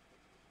can.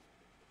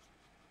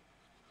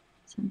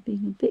 So I'm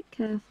being a bit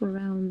careful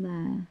around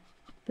there,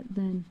 but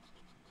then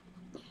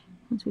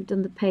once we've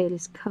done the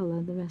palest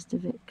colour, the rest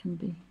of it can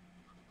be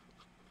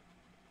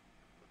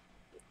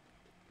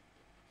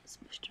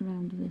smushed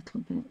around a little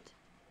bit,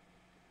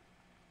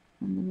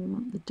 and then we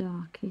want the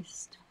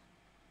darkest.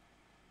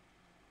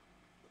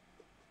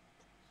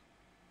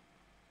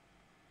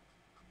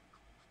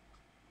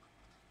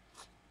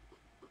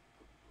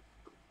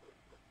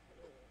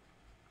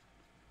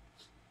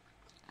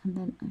 And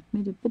then I've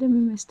made a bit of a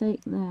mistake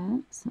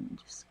there, so I'm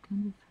just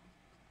kind of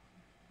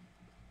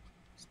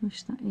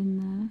smush that in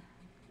there.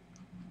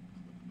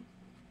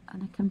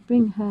 And I can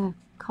bring her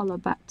collar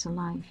back to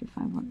life if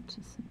I want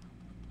to. So,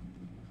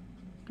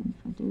 and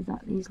if I do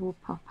that, these will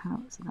pop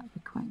out, so that'd be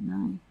quite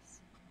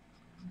nice.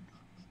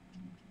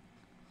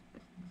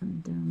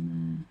 And down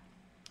there.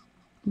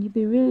 And you'd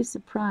be really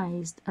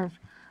surprised of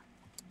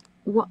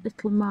what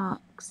little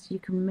marks you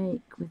can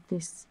make with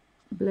this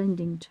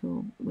blending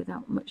tool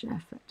without much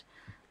effort.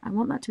 I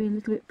want that to be a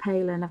little bit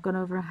paler, and I've gone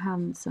over a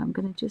hand, so I'm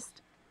going to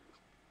just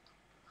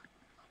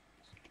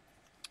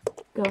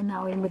go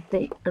now in with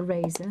the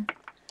eraser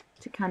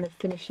to kind of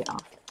finish it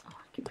off. Oh,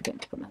 I keep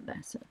forgetting to put that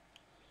there.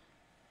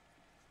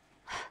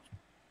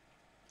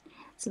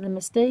 So the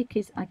mistake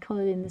is I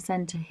coloured in the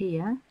centre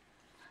here.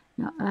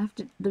 Now I have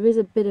to. There is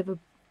a bit of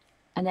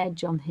an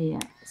edge on here,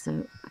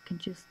 so I can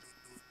just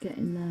get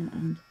in there,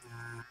 and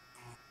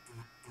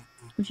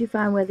once you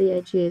find where the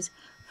edge is,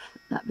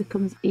 that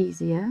becomes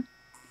easier.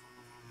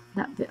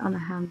 That bit on her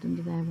hand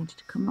under there wanted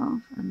to come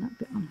off, and that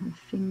bit on her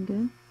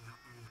finger.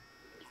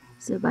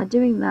 So by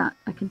doing that,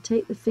 I can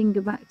take the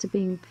finger back to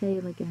being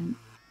pale again,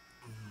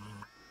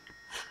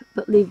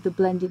 but leave the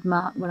blended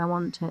mark when I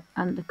want it,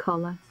 and the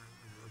collar.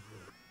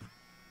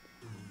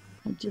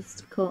 I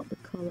just caught the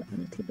collar a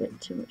little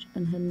bit too much,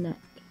 and her neck.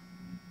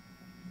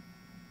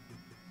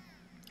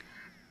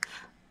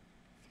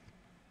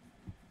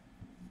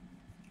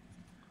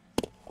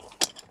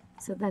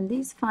 So then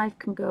these 5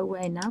 can go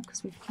away now,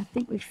 because I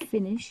think we've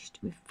finished.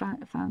 We've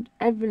found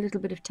every little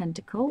bit of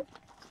tentacle.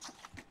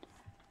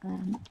 So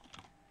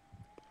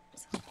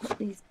I'll put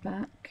these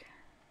back.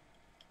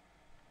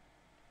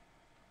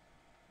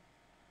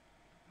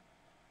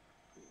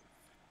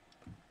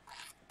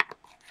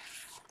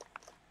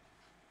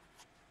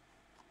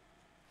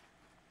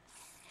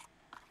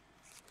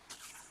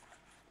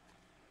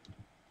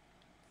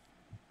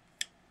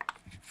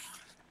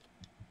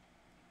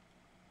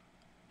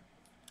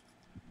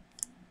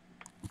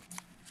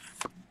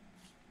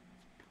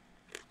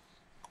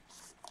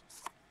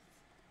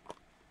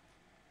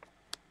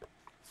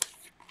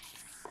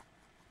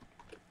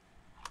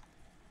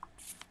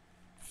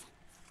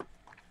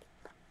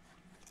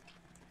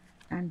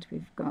 And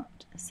we've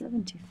got a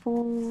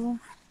 74.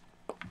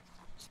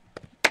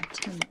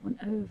 Turn that one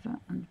over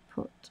and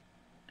put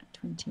a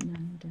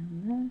 29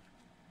 down there.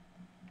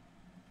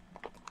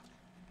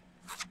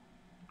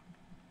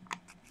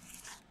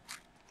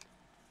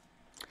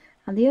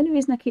 And the only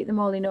reason I keep them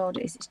all in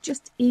order is it's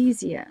just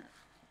easier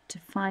to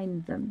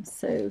find them.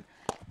 So,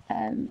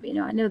 you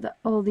know, I know that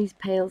all these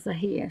pails are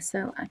here,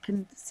 so I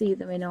can see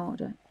them in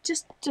order,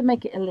 just to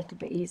make it a little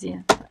bit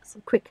easier, that's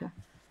quicker.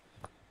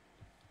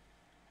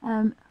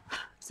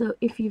 So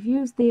if you've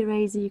used the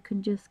eraser, you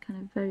can just kind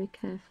of very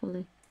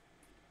carefully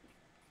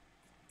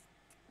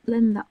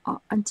blend that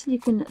up until you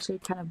can actually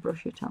kind of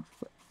brush it off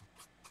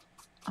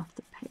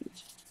the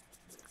page.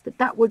 But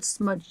that would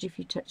smudge if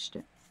you touched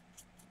it.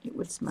 It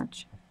would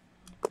smudge.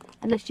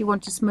 Unless you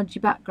want to smudge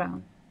your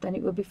background, then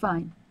it will be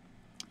fine.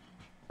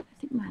 I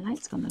think my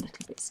light's gone a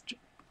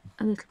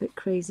little bit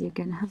crazy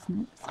again,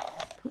 hasn't it?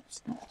 Put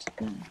that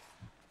there.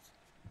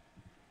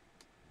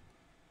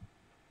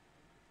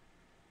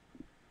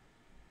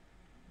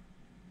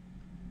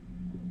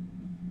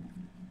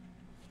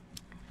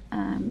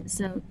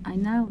 So I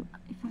now,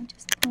 if I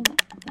just pull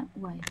it that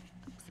way,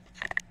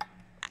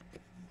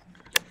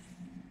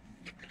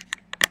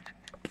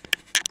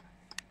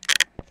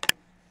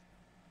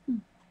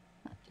 oops.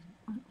 That didn't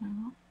work very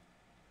well.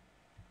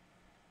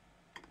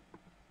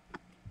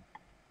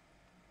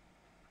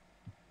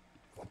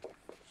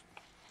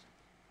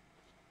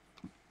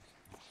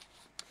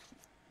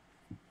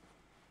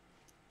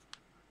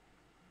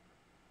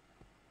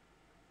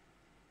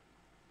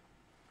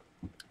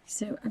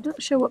 So I'm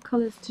not sure what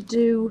colours to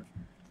do.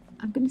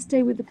 I'm going to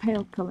stay with the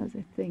pale colours,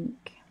 I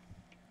think.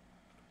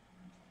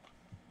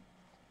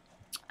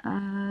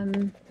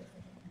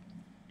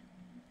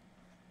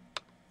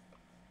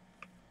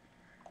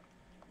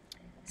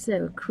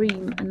 So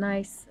cream, a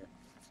nice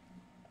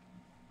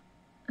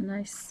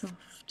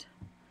soft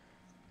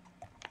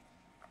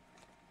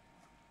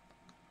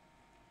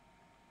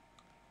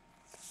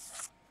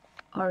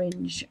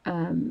orange.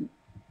 I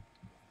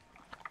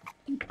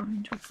think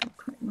orange would go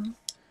quite well.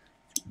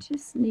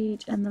 Just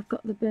need, and I've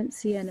got the burnt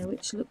sienna,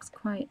 which looks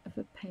quite of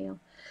a pale.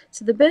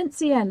 So the burnt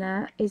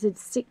sienna is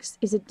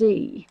a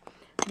D,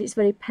 but it's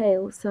very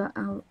pale. So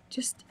I'll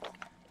just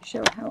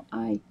show how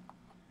I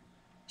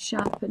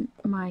sharpen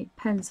my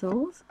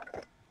pencils.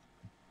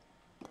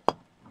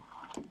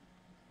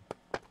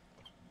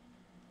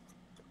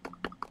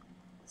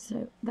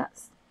 So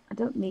that's, I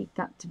don't need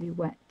that to be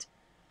wet,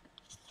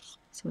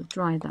 so I'll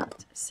dry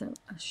that. So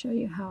I'll show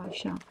you how I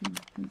sharpen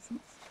my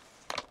pencils.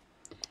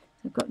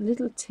 So I've got a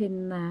little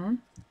tin there,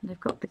 and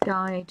I've got the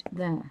guide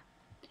there.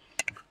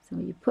 So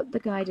you put the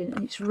guide in,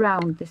 and it's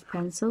round, this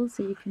pencil,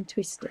 so you can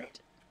twist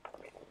it.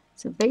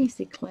 So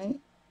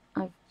basically,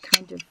 I've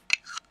kind of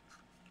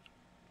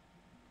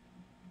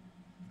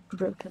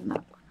broken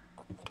that one.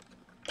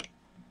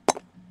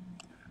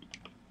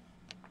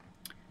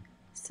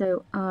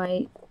 So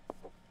I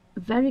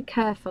very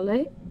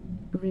carefully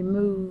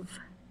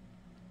remove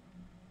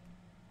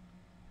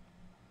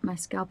my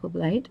scalpel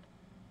blade,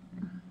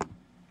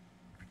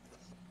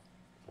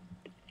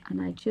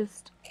 and I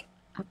just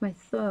have my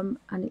thumb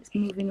and it's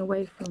moving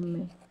away from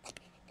me.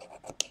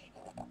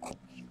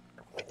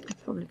 I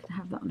probably could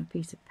have that on a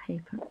piece of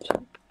paper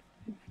actually,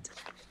 to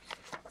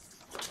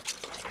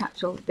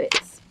catch all the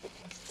bits.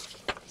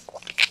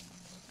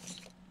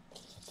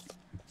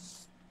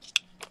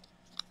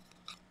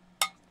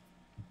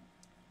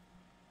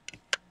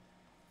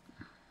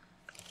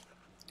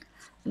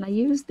 And I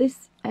use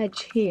this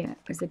edge here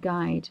as a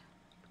guide.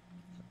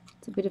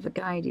 It's a bit of a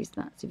guide, is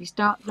that. So if you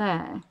start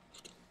there,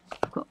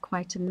 you've got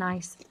quite a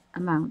nice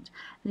amount.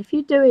 And if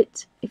you do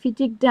it, if you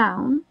dig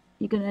down,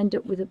 you're going to end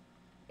up with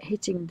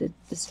hitting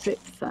the strip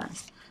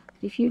first.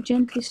 But if you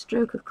gently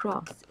stroke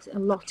across, it's a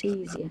lot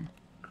easier.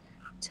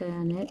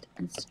 Turn it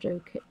and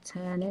stroke it,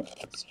 turn it,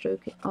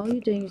 stroke it. All you're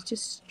doing is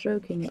just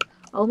stroking it,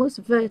 almost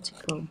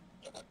vertical.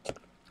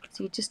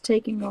 So you're just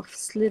taking off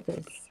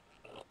slithers.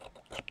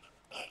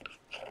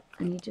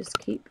 And you just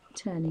keep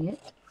turning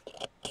it.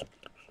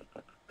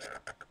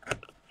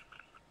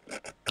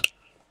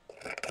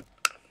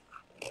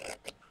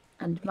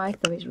 And my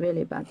thumb is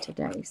really bad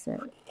today,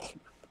 so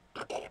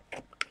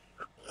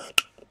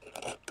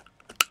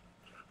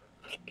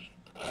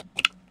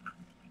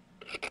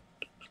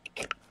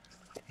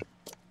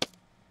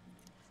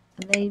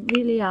and they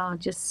really are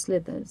just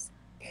slithers.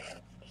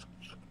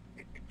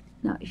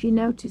 Now if you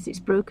notice, it's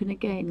broken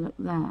again, look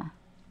there.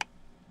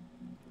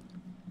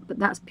 But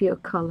that's pure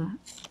colour.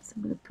 So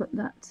I'm going to put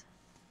that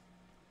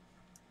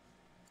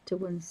to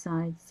one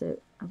side. So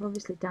I've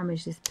obviously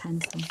damaged this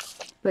pencil,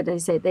 but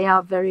as I say, they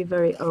are very,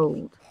 very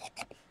old.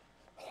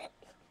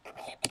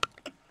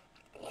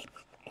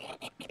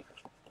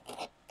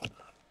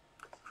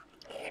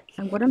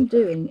 And what I'm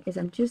doing is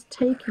I'm just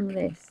taking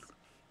this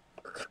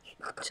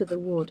to the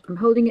wood. I'm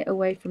holding it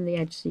away from the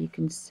edge so you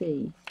can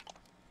see.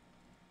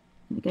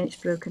 And again, it's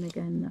broken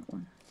again, that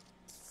one.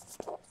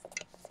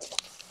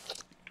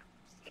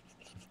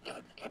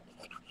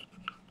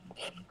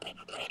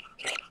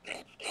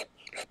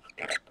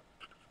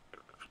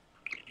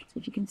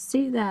 If you can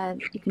see there,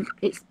 you can.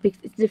 It's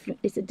different.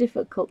 It's a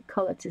difficult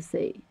colour to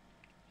see.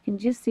 You can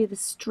just see the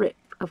strip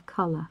of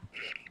colour.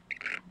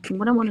 And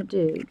what I want to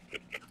do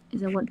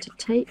is I want to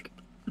take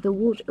the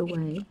wood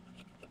away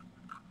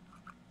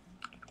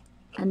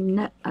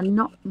and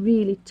not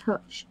really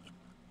touch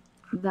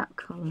that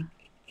colour.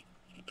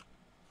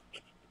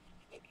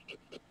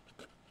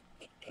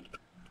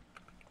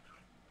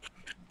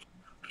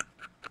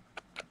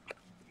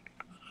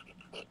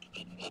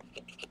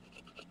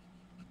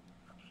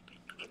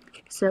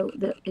 So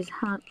there is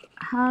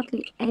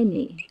hardly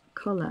any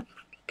colour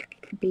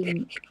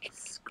being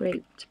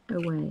scraped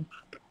away.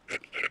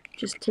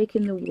 Just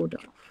taking the wood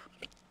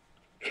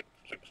off.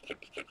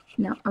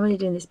 Now I'm only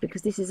doing this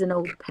because this is an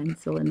old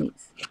pencil and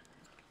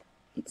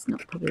it's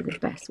not probably the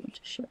best one to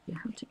show you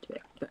how to do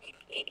it. But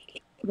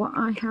what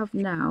I have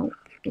now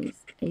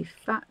is a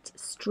fat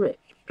strip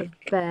of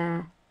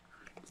bare.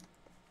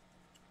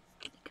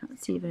 You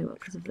can't see very well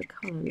because of the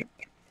colour.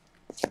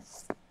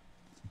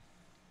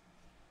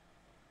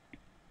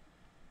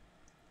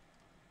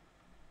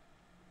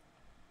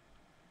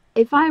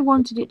 If I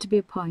wanted it to be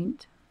a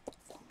point,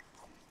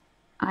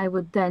 I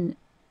would then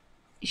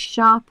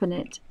sharpen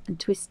it and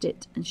twist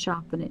it and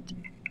sharpen it.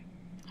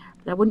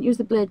 But I wouldn't use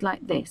the blade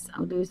like this, I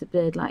would use the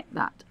blade like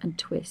that and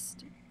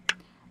twist.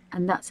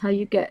 And that's how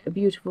you get a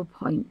beautiful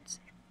point.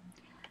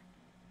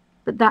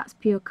 But that's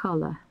pure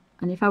colour.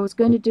 And if I was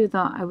going to do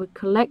that, I would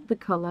collect the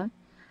colour,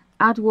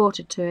 add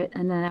water to it,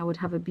 and then I would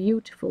have a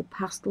beautiful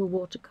pastel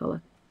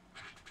watercolour.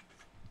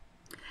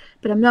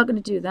 But I'm not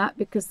going to do that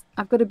because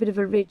I've got a bit of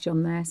a ridge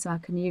on there, so I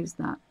can use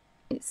that.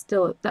 It's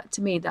still, that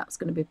to me, that's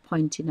going to be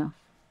point enough.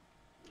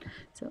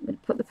 So I'm going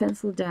to put the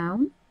pencil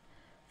down.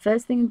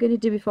 First thing I'm going to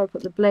do before I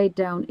put the blade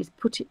down is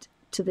put it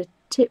to the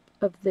tip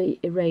of the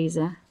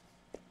eraser.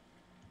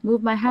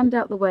 Move my hand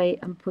out the way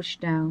and push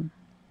down.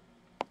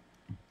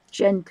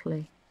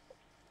 Gently.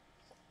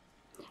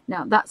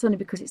 Now that's only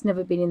because it's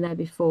never been in there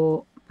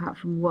before, apart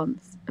from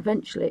once.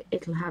 Eventually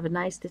it'll have a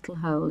nice little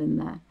hole in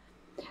there.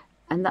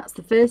 And that's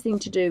the first thing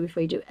to do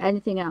before you do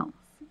anything else,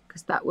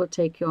 because that will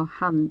take your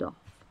hand off.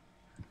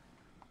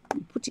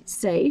 You put it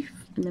safe,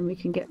 and then we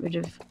can get rid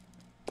of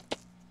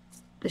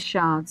the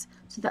shards.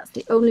 So that's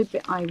the only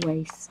bit I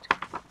waste.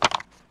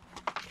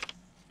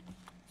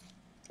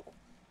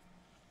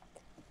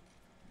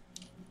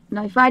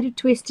 Now if I'd have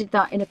twisted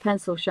that in a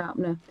pencil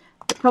sharpener,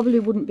 there probably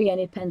wouldn't be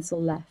any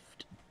pencil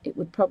left. It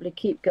would probably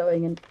keep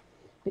going, and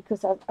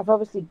because I've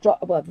obviously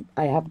dropped, well,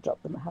 I have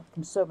dropped them, I have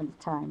them so many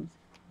times.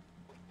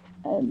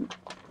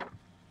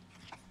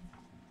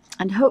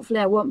 And hopefully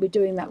I won't be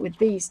doing that with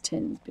these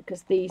tins,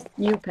 because these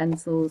new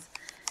pencils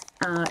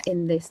are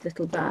in this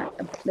little bag,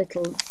 a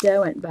little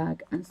Derwent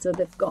bag, and so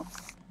they've got,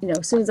 you know,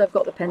 as soon as I've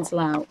got the pencil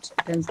out,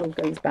 the pencil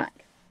goes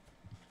back.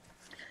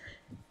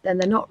 Then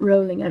they're not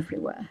rolling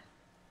everywhere.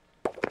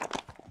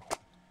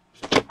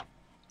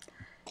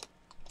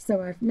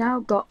 So I've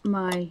now got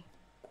my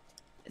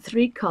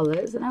 3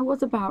 colours, and I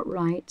was about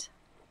right.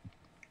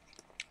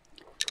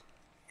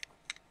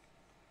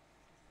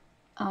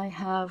 I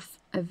have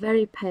a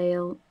very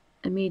pale,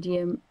 a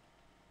medium,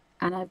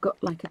 and I've got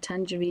like a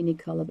tangerine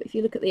colour, but if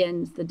you look at the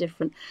ends, they're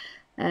different.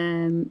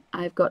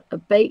 I've got a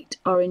baked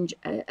orange,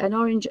 an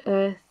orange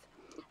earth,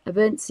 a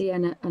burnt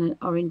sienna, and an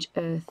orange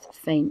earth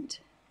faint.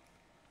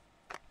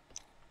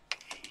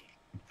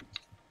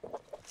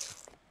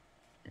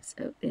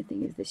 So the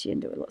thing is, this you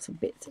end up with lots of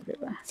bits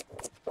everywhere.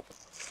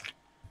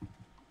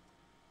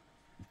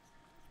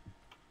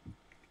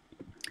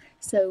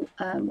 So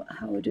how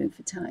are we doing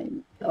for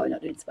time? Oh, we're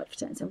not doing so much for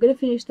time. So I'm going to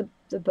finish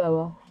the bow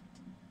off.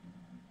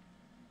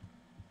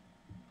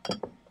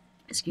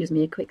 Excuse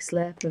me, a quick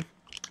slurp of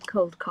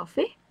cold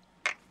coffee.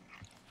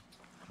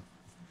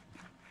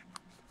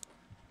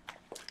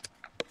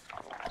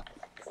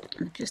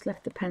 And I've just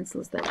left the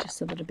pencils there just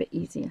so they're a bit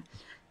easier.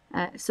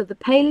 So the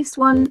palest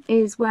one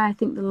is where I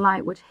think the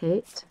light would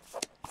hit.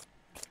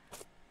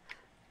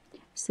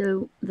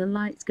 So the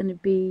light's going to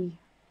be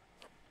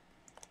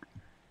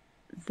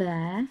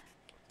there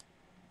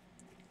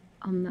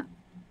on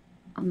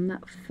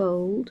that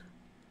fold,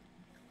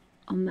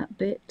 on that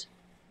bit,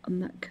 on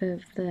that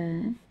curve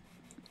there,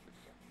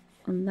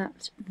 on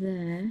that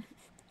there,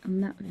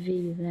 on that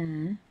V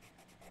there,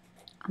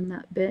 on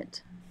that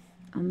bit,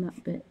 and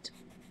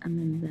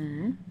then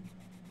there.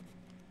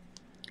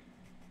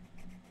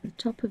 The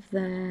top of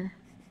there,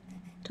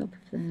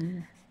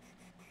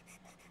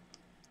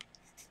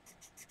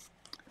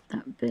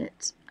 that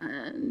bit,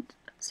 and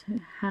that's her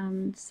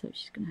hand, so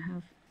she's going to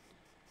have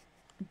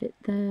a bit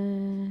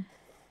there,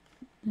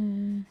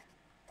 there.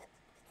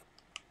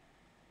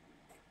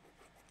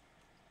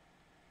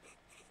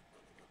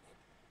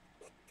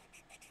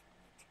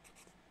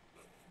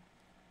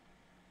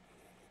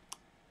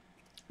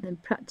 Then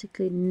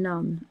practically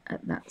none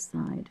at that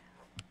side.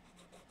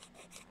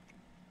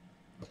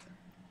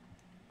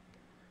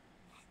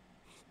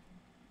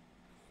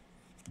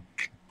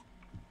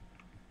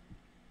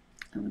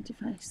 I wonder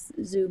if I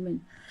zoom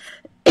in.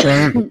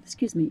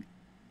 Excuse me.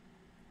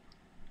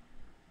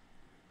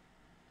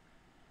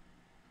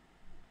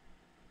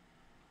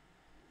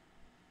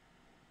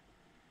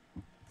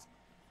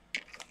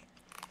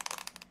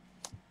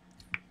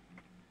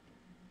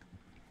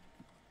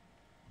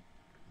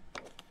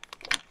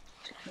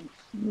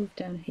 Move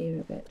down here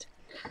a bit.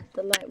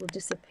 The light will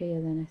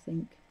disappear then, I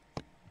think.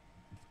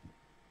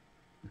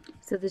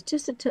 So there's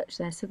just a touch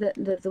there. So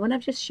the one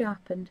I've just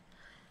sharpened,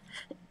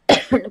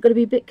 I've got to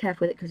be a bit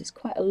careful with it because it's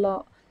quite a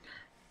lot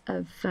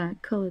of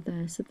colour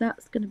there. So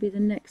that's going to be the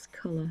next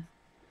colour.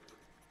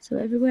 So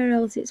everywhere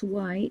else it's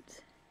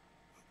white.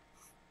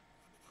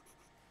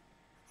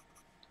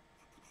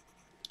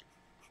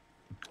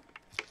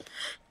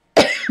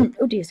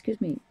 Oh dear, excuse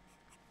me.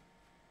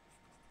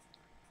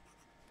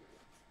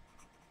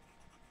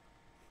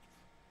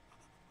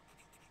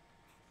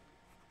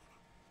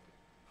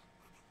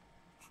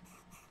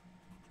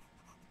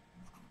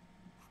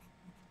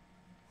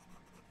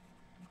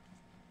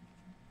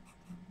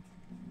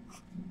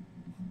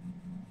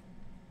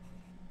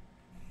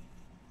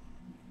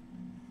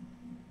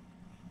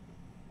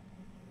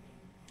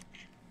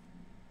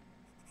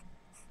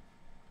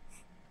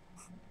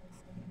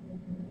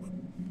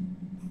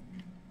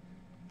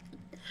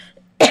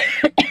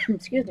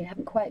 Excuse me, I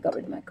haven't quite got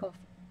rid of my cough.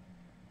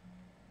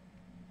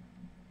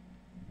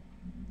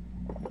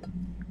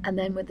 And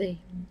then with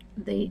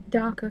the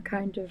darker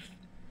kind of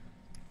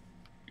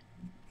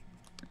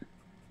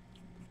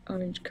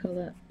orange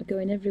colour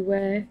going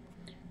everywhere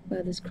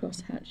where there's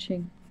cross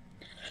hatching.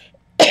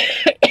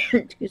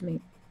 Excuse me.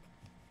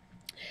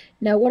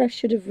 Now what I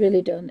should have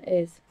really done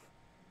is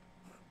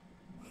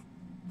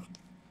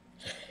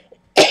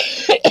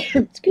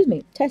excuse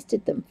me,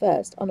 tested them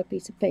first on a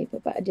piece of paper,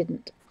 but I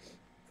didn't.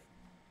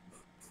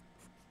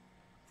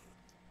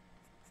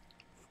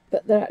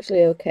 But they're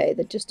actually okay.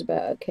 They're just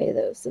about okay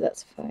though, so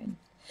that's fine.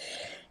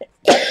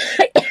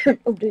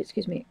 Oh,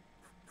 excuse me.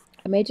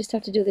 I may just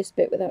have to do this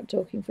bit without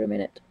talking for a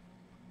minute.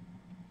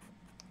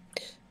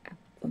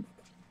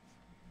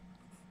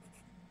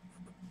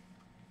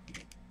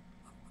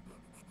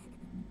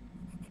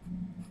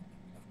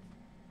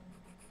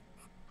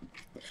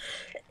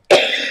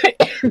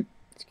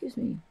 Excuse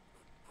me.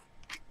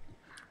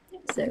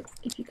 So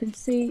if you can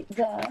see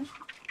there,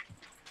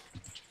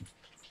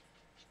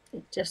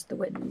 it's just the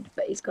wind,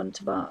 but he's gone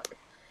to bark.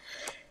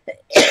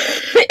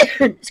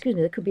 Excuse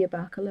me, there could be a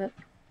bark alert.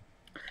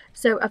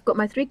 So I've got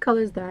my 3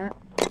 colours there.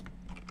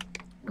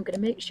 I'm going to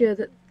make sure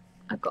that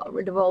I've got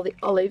rid of all the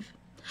olive.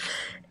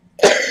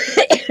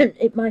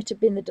 It might have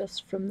been the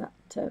dust from that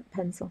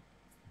pencil.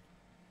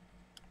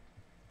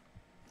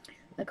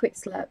 A quick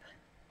slap.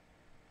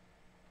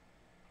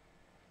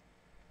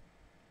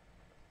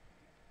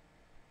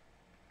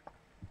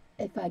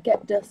 if I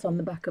get dust on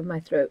the back of my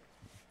throat,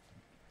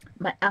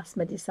 my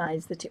asthma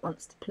decides that it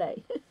wants to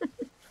play.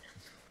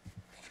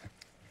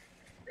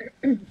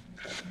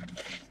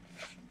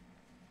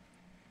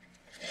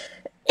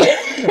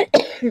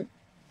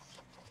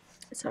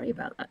 Sorry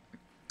about that.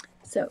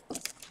 So,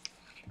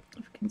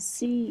 you can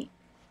see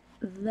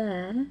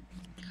there,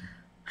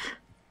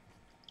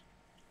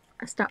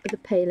 I start with the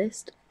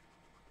palest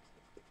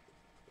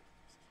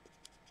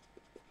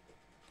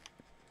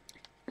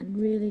and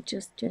really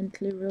just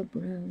gently rub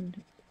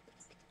round.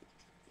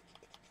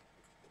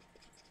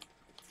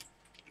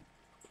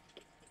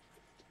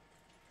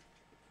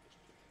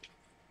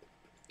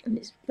 And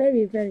it's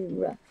very, very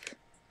rough.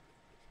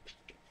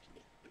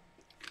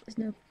 There's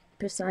no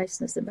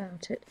preciseness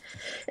about it.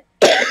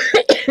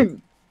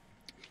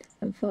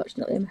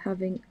 Unfortunately, I'm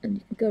having, and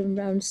you can go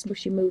around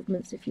smushy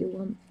movements if you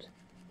want.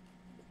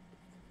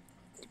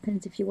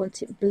 Depends if you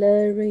want it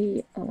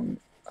blurry or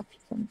if you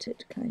want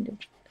it kind of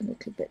a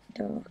little bit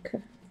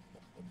darker.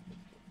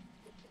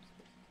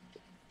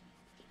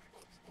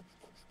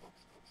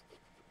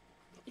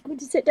 You going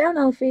to sit down,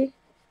 Alfie?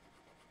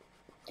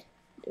 I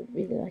don't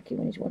really like him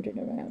when he's wandering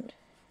around.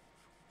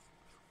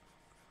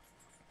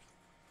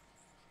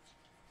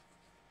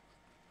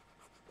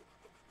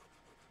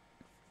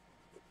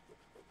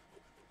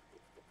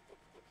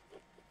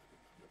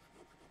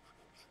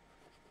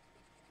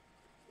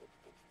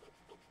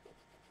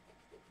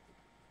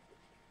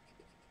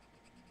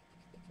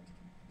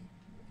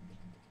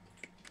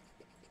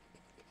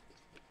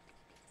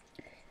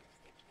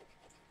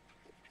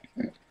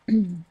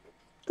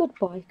 Good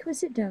boy, come and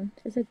sit down.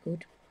 There's a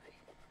good boy.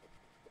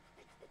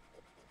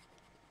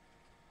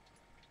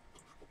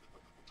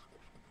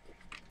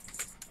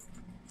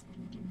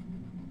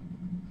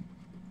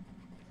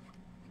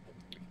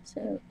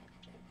 So,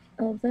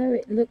 although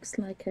it looks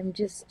like I'm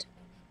just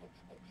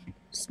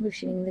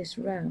smushing this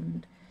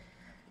round,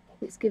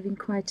 it's giving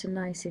quite a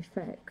nice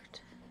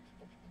effect.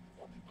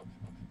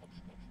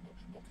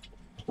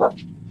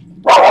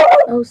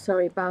 Oh,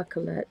 sorry, bark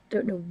alert.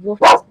 Don't know what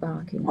it's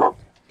barking at.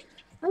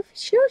 Oh,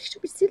 shush,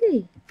 don't be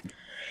silly.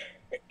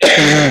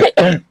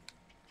 And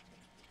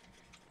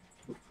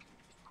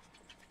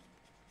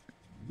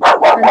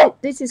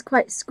this is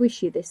quite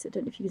squishy, this. I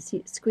don't know if you can see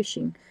it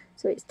squishing.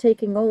 So it's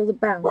taking all the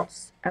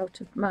bounce out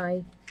of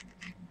my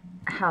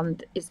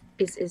hand is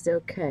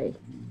okay.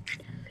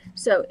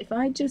 So if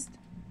I just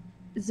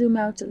zoom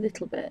out a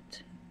little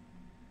bit.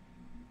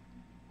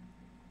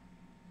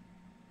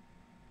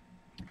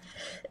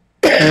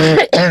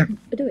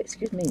 Oh,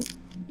 excuse me.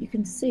 You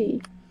can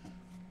see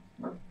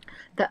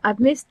that I've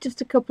missed just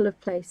a couple of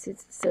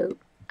places. So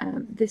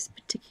this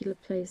particular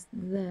place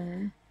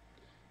there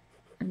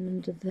and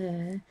under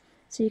there.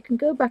 So you can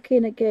go back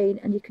in again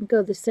and you can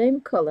go the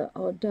same colour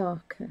or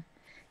darker.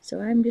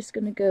 So I'm just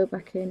going to go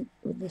back in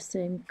with the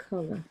same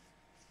colour.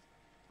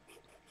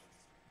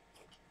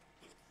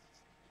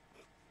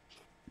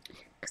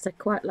 Because I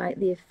quite like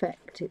the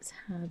effect it's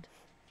had.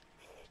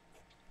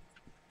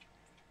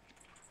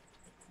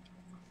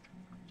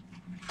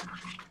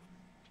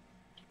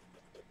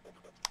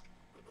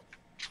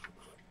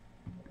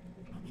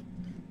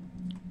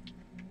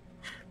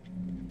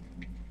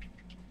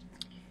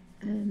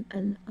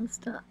 And I'll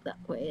start that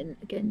way, and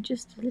again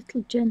just a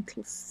little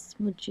gentle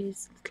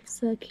smudges, little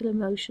circular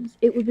motions.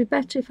 It would be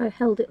better if I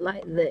held it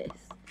like this,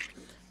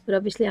 but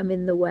obviously I'm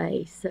in the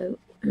way, so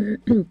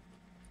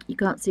you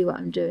can't see what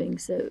I'm doing.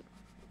 So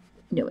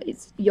you know,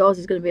 yours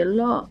is going to be a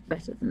lot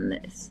better than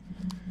this.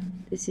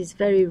 This is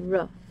very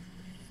rough,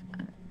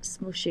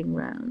 smushing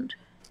round.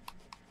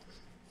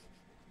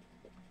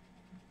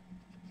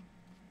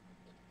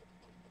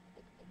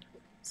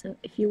 So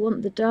if you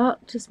want the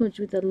dark to smudge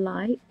with the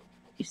light,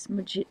 you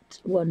smudge it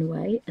one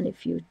way, and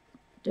if you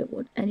don't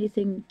want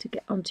anything to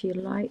get onto your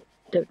light,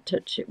 don't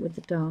touch it with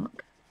the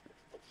dark.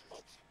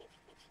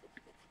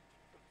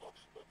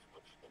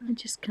 I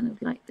just kind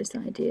of like this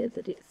idea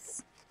that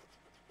it's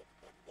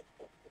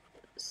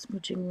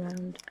smudging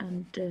around,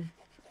 and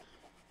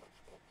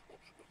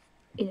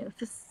you know,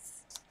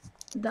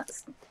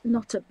 that's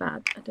not a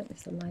bad. I don't know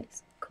if the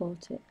light's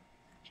caught it.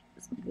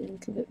 It's maybe a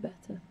little bit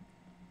better.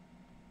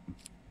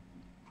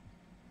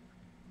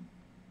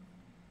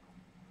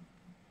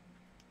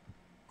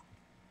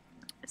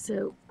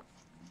 So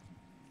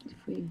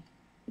if we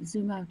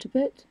zoom out a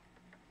bit,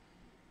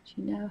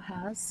 she now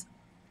has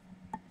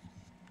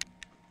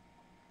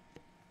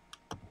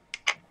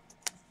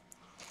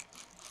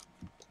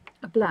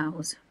a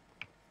blouse.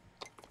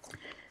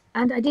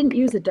 And I didn't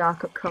use a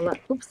darker colour.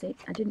 Oopsie,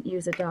 I didn't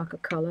use a darker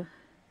colour.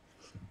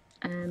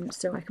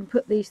 So I can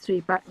put these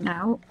three back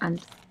now,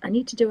 and I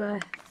need to do a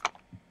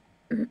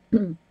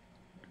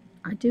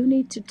I do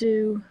need to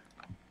do,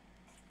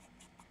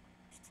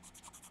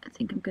 I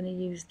think I'm going to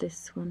use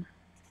this one.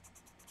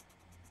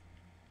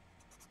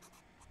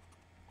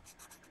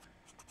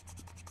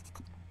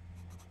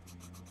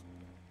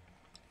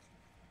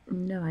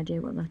 No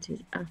idea what that is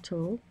at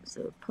all,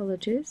 so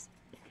apologies.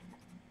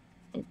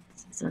 It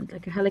sounds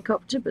like a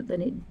helicopter, but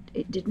then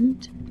it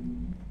didn't.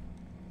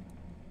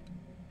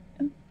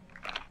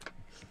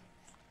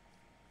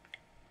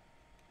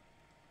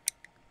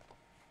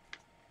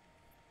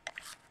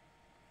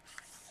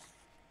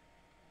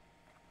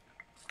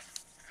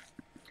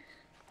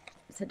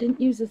 I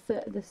didn't use the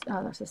third.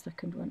 Oh, that's the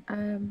second one.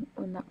 And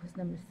that was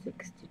number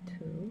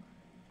 62.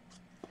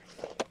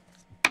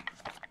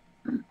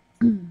 I've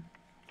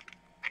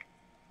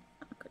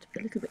got to be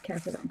a little bit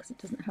careful with that because it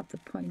doesn't have the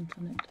point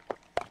on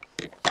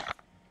it.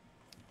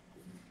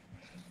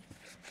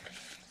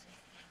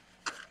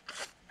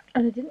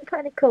 And I didn't put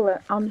any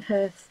colour on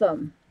her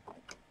thumb.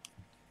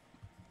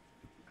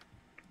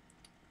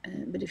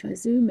 But if I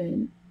zoom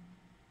in,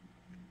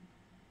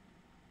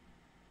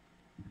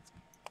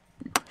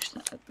 push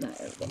that up there.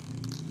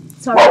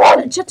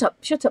 Sorry, shut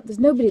up, there's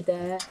nobody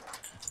there.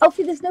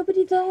 Alfie, there's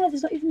nobody there,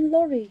 there's not even a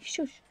lorry.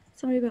 Shush,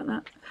 sorry about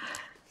that.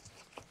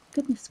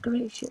 Goodness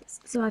gracious.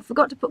 So I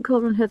forgot to put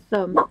colour on her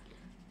thumb,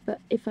 but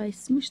if I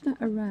smush that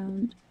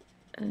around,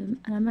 and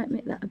I might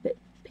make that a bit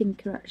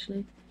pinker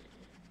actually,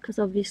 because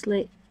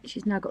obviously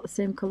she's now got the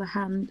same colour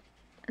hand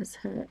as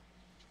her.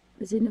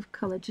 There's enough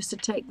colour just to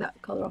take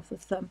that colour off the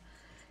thumb.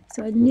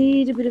 So I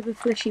need a bit of a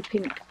fleshy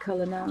pink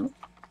colour now,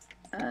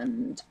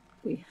 and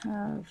we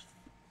have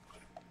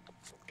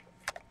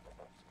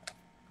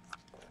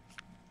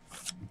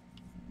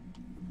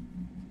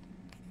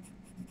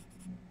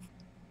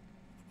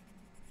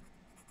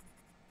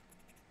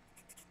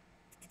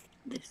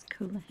this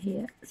colour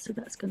here, so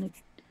that's gonna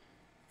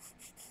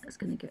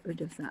get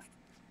rid of that.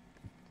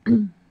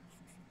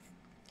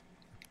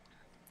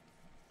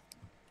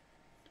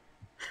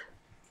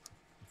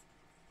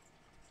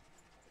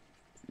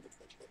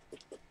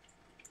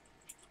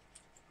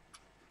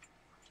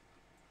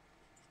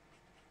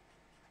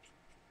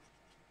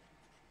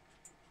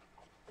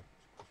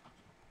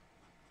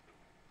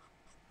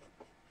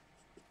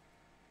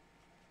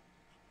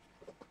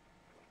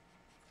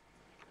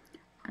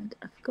 And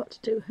I've got to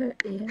do her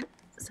ear,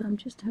 so I'm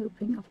just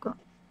hoping I've got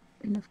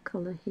enough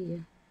colour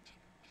here.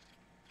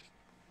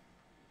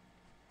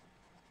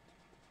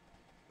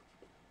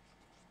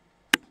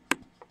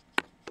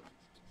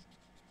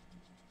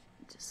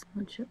 Just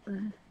smudge up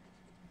there.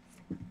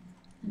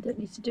 I don't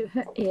need to do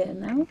her ear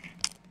now.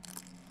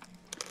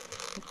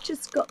 I've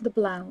just got the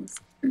blouse.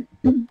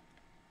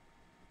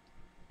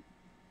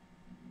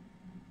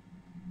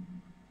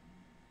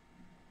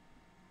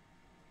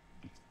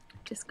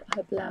 Just got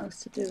her blouse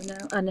to do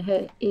now, and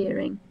her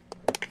earring.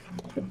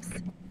 Oops.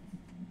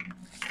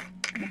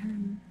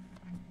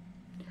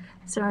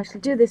 So I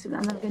shall do this, and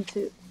I'm going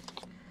to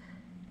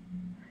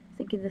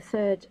think in the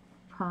third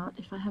part,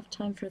 if I have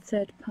time for a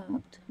third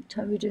part. What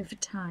are we doing for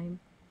time?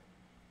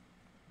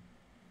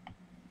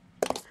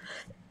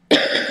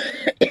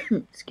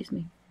 Excuse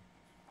me.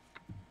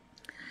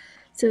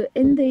 So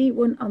in the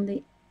one on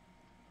the,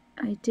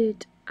 I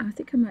think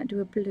I might do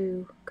a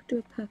blue. I could do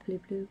a purpley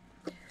blue.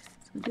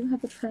 So I do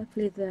have a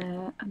purpley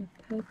there and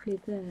a purpley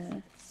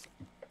there.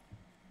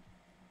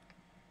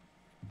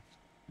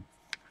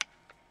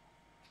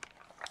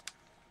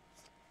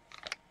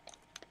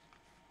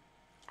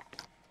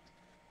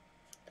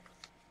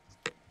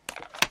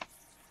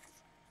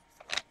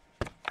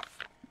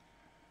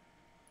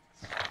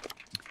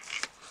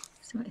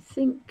 So I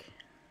think,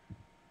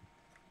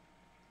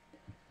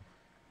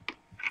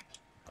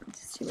 let's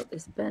see what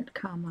this burnt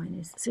carmine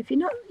is. So if you're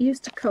not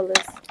used to colours,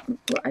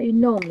 what I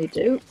normally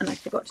do, and I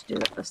forgot to do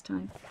that last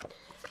time,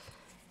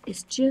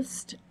 is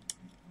just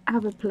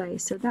have a play.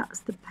 So that's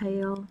the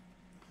pale,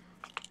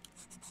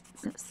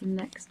 that's the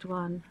next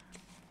one,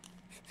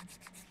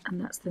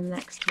 and that's the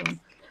next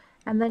one.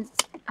 And then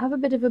have a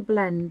bit of a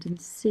blend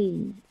and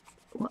see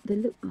what they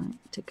look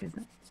like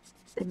together.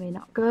 They may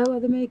not go,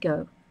 or they may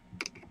go.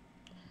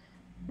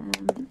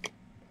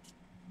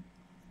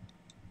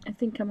 I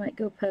think I might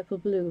go purple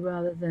blue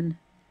rather than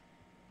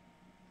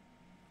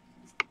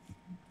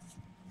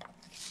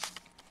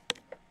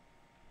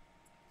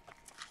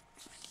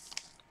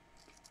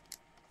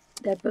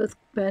they're both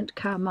burnt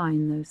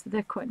carmine though, so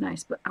they're quite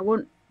nice, but I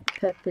want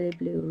purpley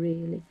blue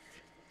really.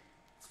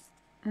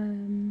 I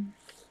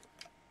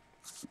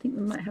think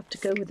we might have to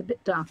go with a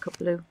bit darker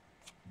blue.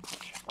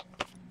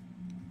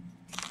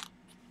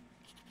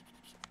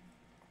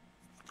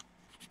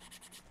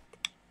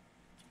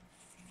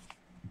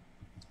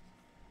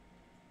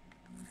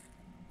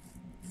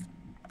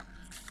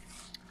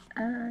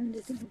 And I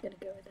think I'm going to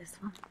go with this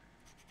one.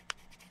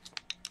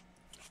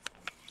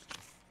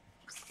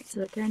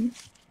 So again,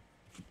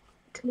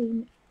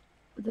 clean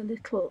with a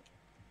little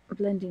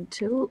blending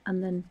tool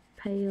and then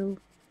pale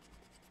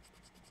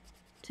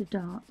to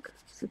dark.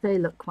 So they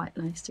look quite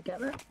nice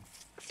together.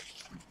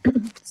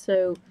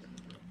 So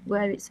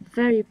where it's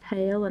very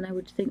pale, and I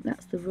would think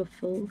that's the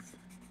ruffles.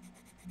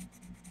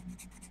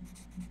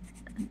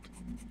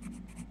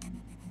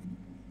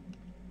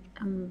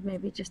 And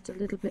maybe just a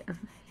little bit of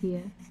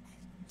here.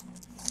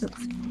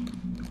 Oops.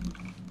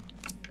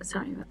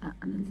 Sorry about that,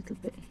 and a little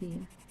bit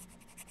here.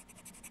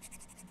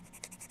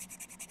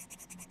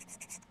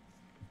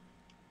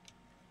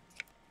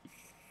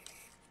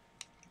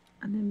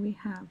 And then we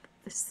have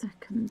the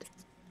second.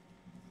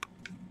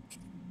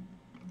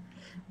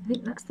 I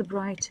think that's the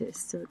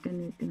brightest, so we're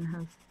going to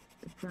have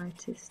the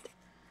brightest.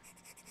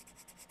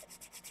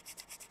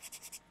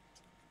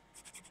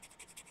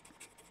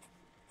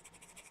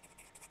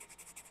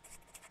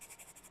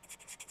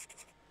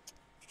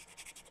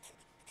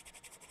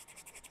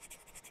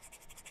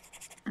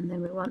 And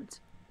then we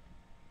want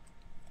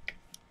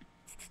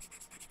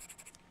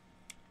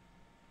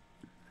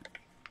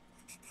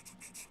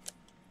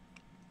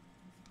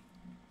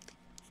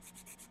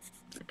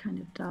the kind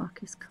of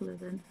darkest colour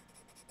then.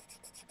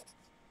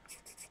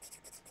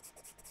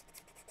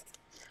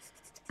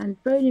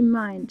 And bearing in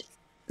mind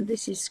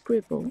this is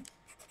scribble,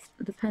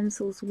 the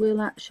pencils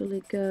will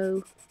actually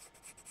go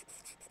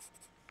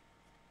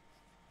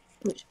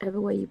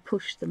whichever way you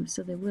push them,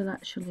 so they will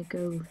actually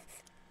go.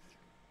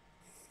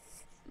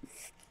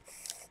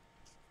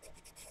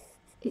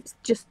 It's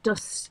just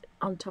dust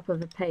on top of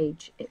a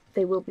page.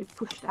 They will be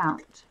pushed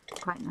out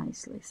quite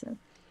nicely. So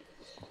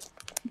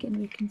again,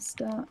 we can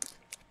start.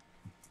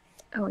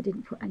 Oh, I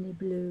didn't put any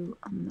blue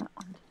on that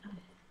one, did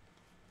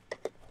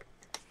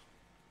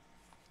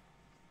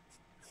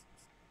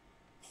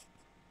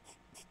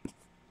I?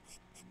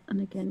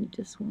 And again, you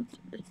just want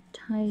the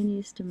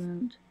tiniest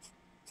amount.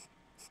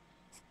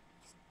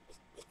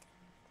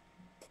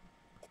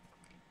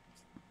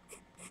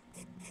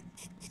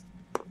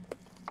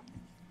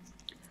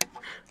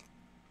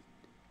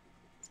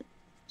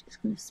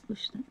 Going to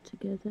smush that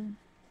together.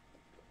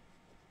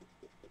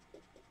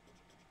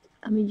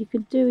 I mean, you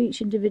could do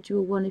each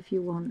individual one if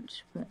you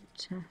want, but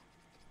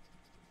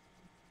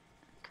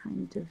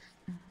kind of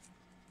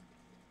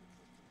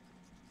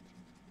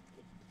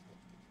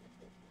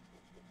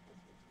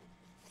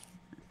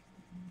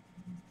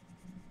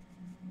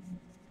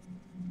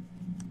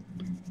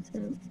so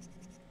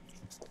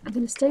I'm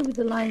going to stay with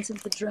the lines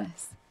of the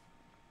dress.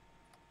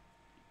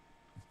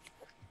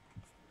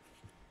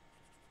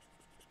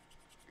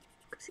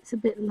 It's a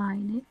bit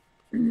liney.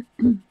 And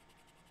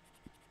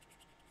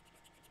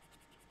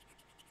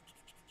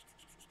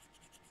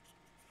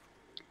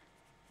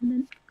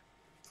then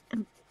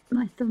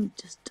my thumb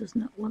just does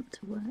not want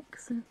to work,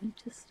 so I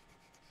just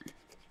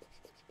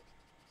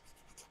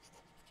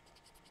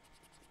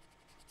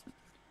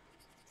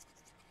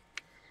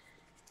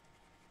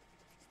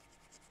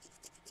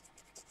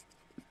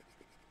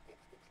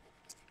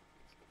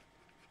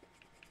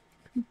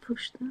can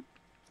push that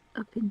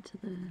up into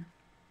there.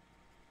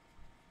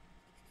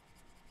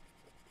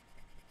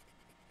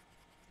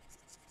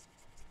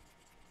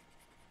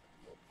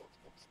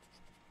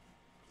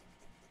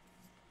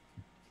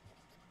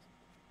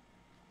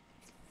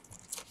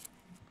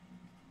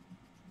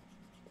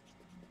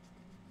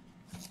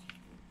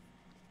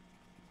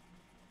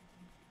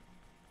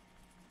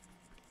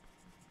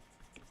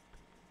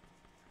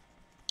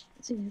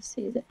 So you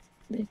see that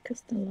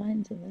because the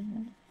lines are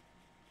there,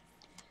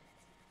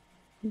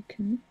 you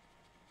can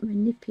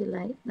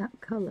manipulate that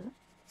colour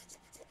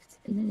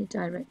in any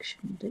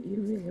direction that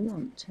you really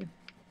want to,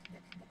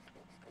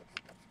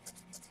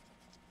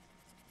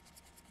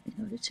 in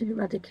order to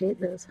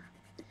eradicate those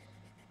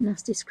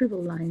nasty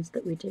scribble lines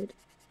that we did.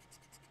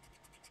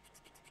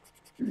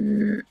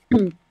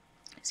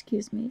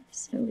 Excuse me.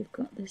 So we've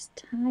got this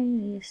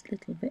tiniest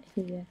little bit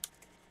here,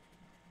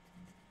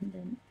 and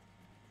then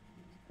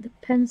the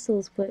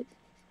pencils work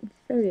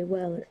very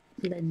well at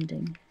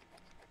blending.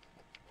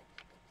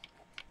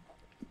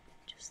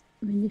 Just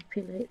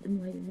manipulate them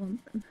where you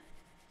want them.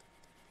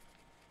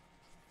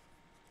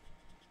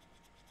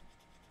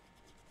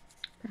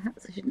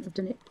 Perhaps I shouldn't have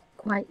done it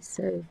quite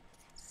so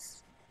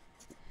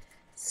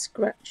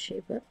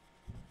scratchy, but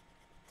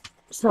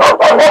so I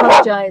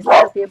apologise,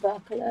 there's the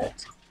bark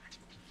alert.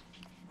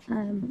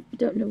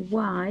 Don't know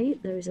why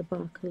there is a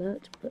bark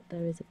alert, but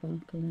there is a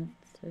bark alert.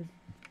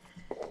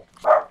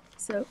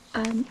 So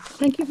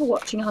thank you for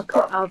watching.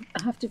 I'll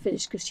have to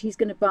finish because he's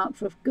going to bark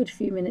for a good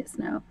few minutes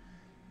now.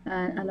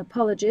 And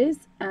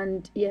apologies.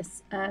 And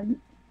yes, I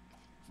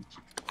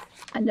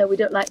know we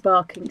don't like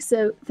barking.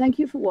 So thank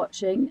you for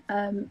watching.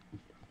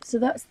 So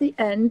that's the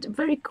end.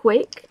 Very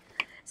quick.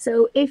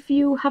 So if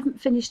you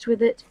haven't finished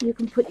with it, you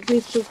can put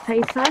your greaseproof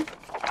paper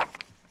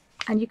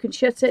and you can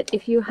shut it.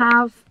 If you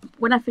have,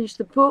 when I finish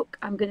the book,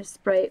 I'm going to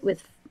spray it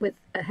with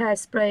a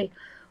hairspray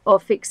or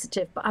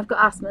fixative, but I've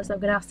got asthma, so I'm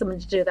going to ask someone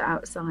to do that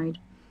outside.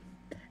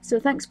 So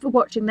thanks for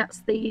watching. That's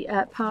the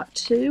part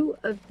 2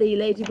 of the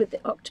lady with the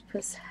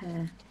octopus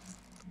hair.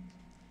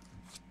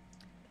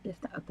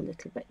 Lift that up a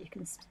little bit, you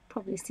can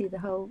probably see the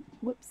whole,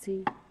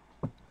 whoopsie,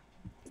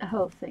 the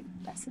whole thing.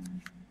 That's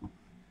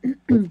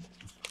it.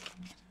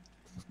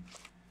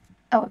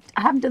 Oh,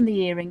 I haven't done the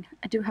earring.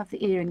 I do have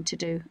the earring to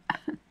do.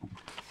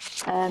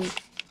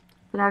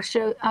 But I'll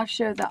show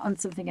that on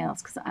something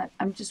else, because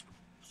I'm just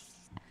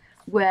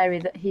wary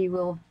that he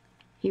will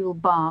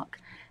bark.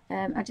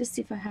 I'll just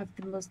see if I have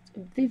the most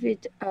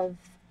vivid of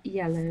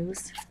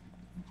yellows.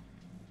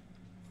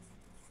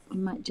 I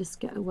might just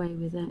get away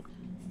with it.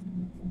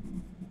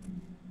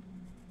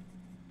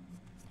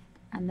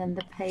 And then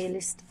the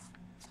palest.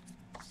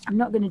 I'm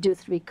not going to do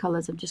 3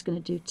 colours, I'm just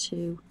going to do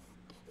 2.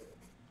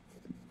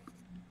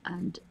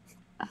 And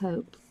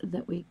hope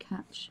that we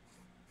catch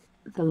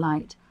the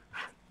light.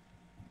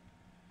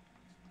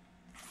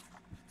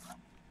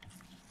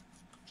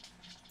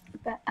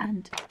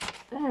 And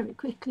very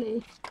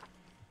quickly,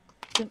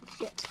 don't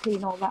forget to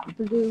clean all that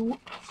blue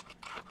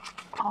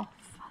off.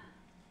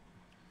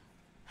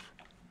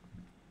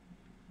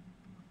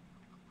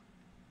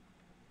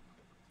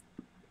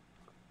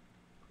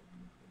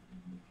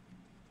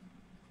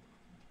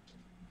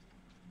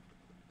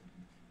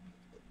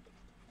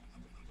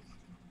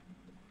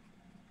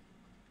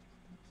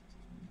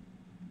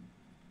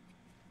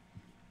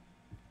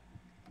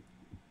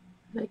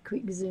 Very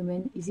quick zoom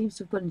in. He seems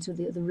to have gone into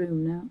the other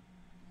room now.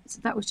 So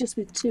that was just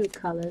with 2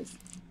 colours.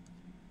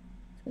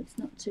 So it's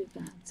not too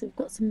bad. So we've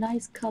got some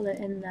nice colour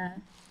in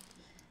there.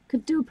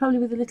 Could do probably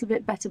with a little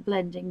bit better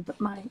blending, but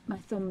my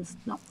thumb's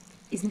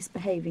is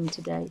misbehaving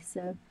today,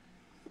 so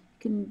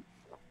you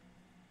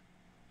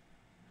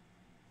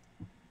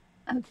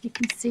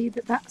can see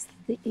that that's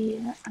the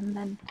ear, and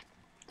then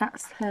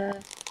that's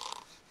her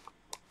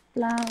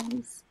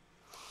blouse,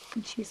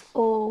 and she's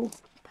all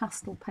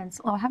pastel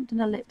pencil. Oh, I haven't done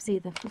her lips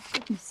either, for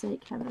goodness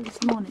sake, Heather,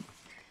 this morning.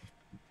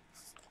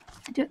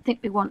 I don't think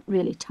we want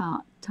really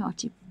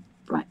tarty,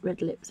 bright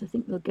red lips. I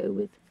think we'll go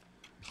with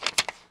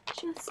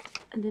just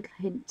a little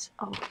hint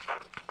of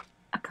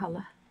a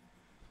colour.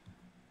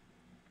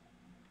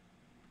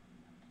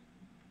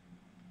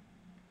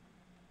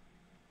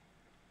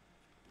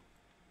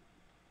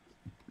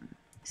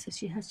 So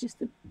she has just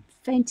the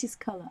faintest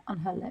colour on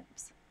her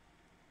lips.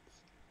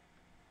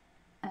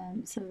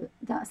 So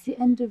that's the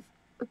end of,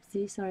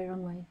 oopsie, sorry,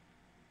 wrong way.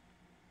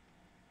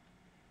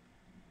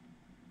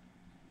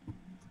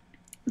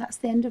 That's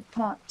the end of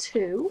part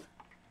 2.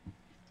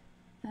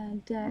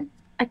 And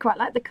I quite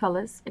like the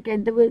colours.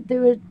 Again, they were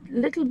a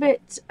little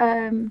bit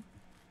of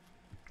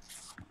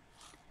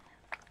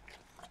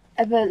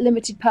a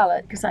limited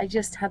palette because I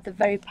just had the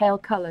very pale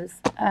colours.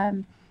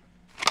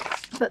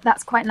 But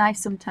that's quite nice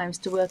sometimes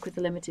to work with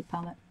a limited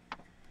palette.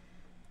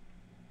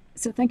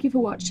 So thank you for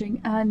watching,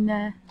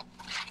 and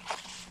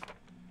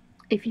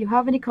if you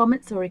have any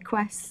comments or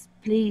requests,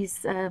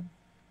 please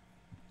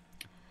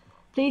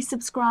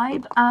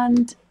subscribe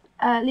and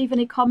leave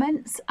any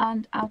comments,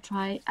 and I'll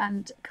try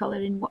and colour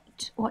in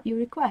what you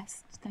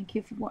request. Thank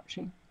you for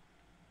watching.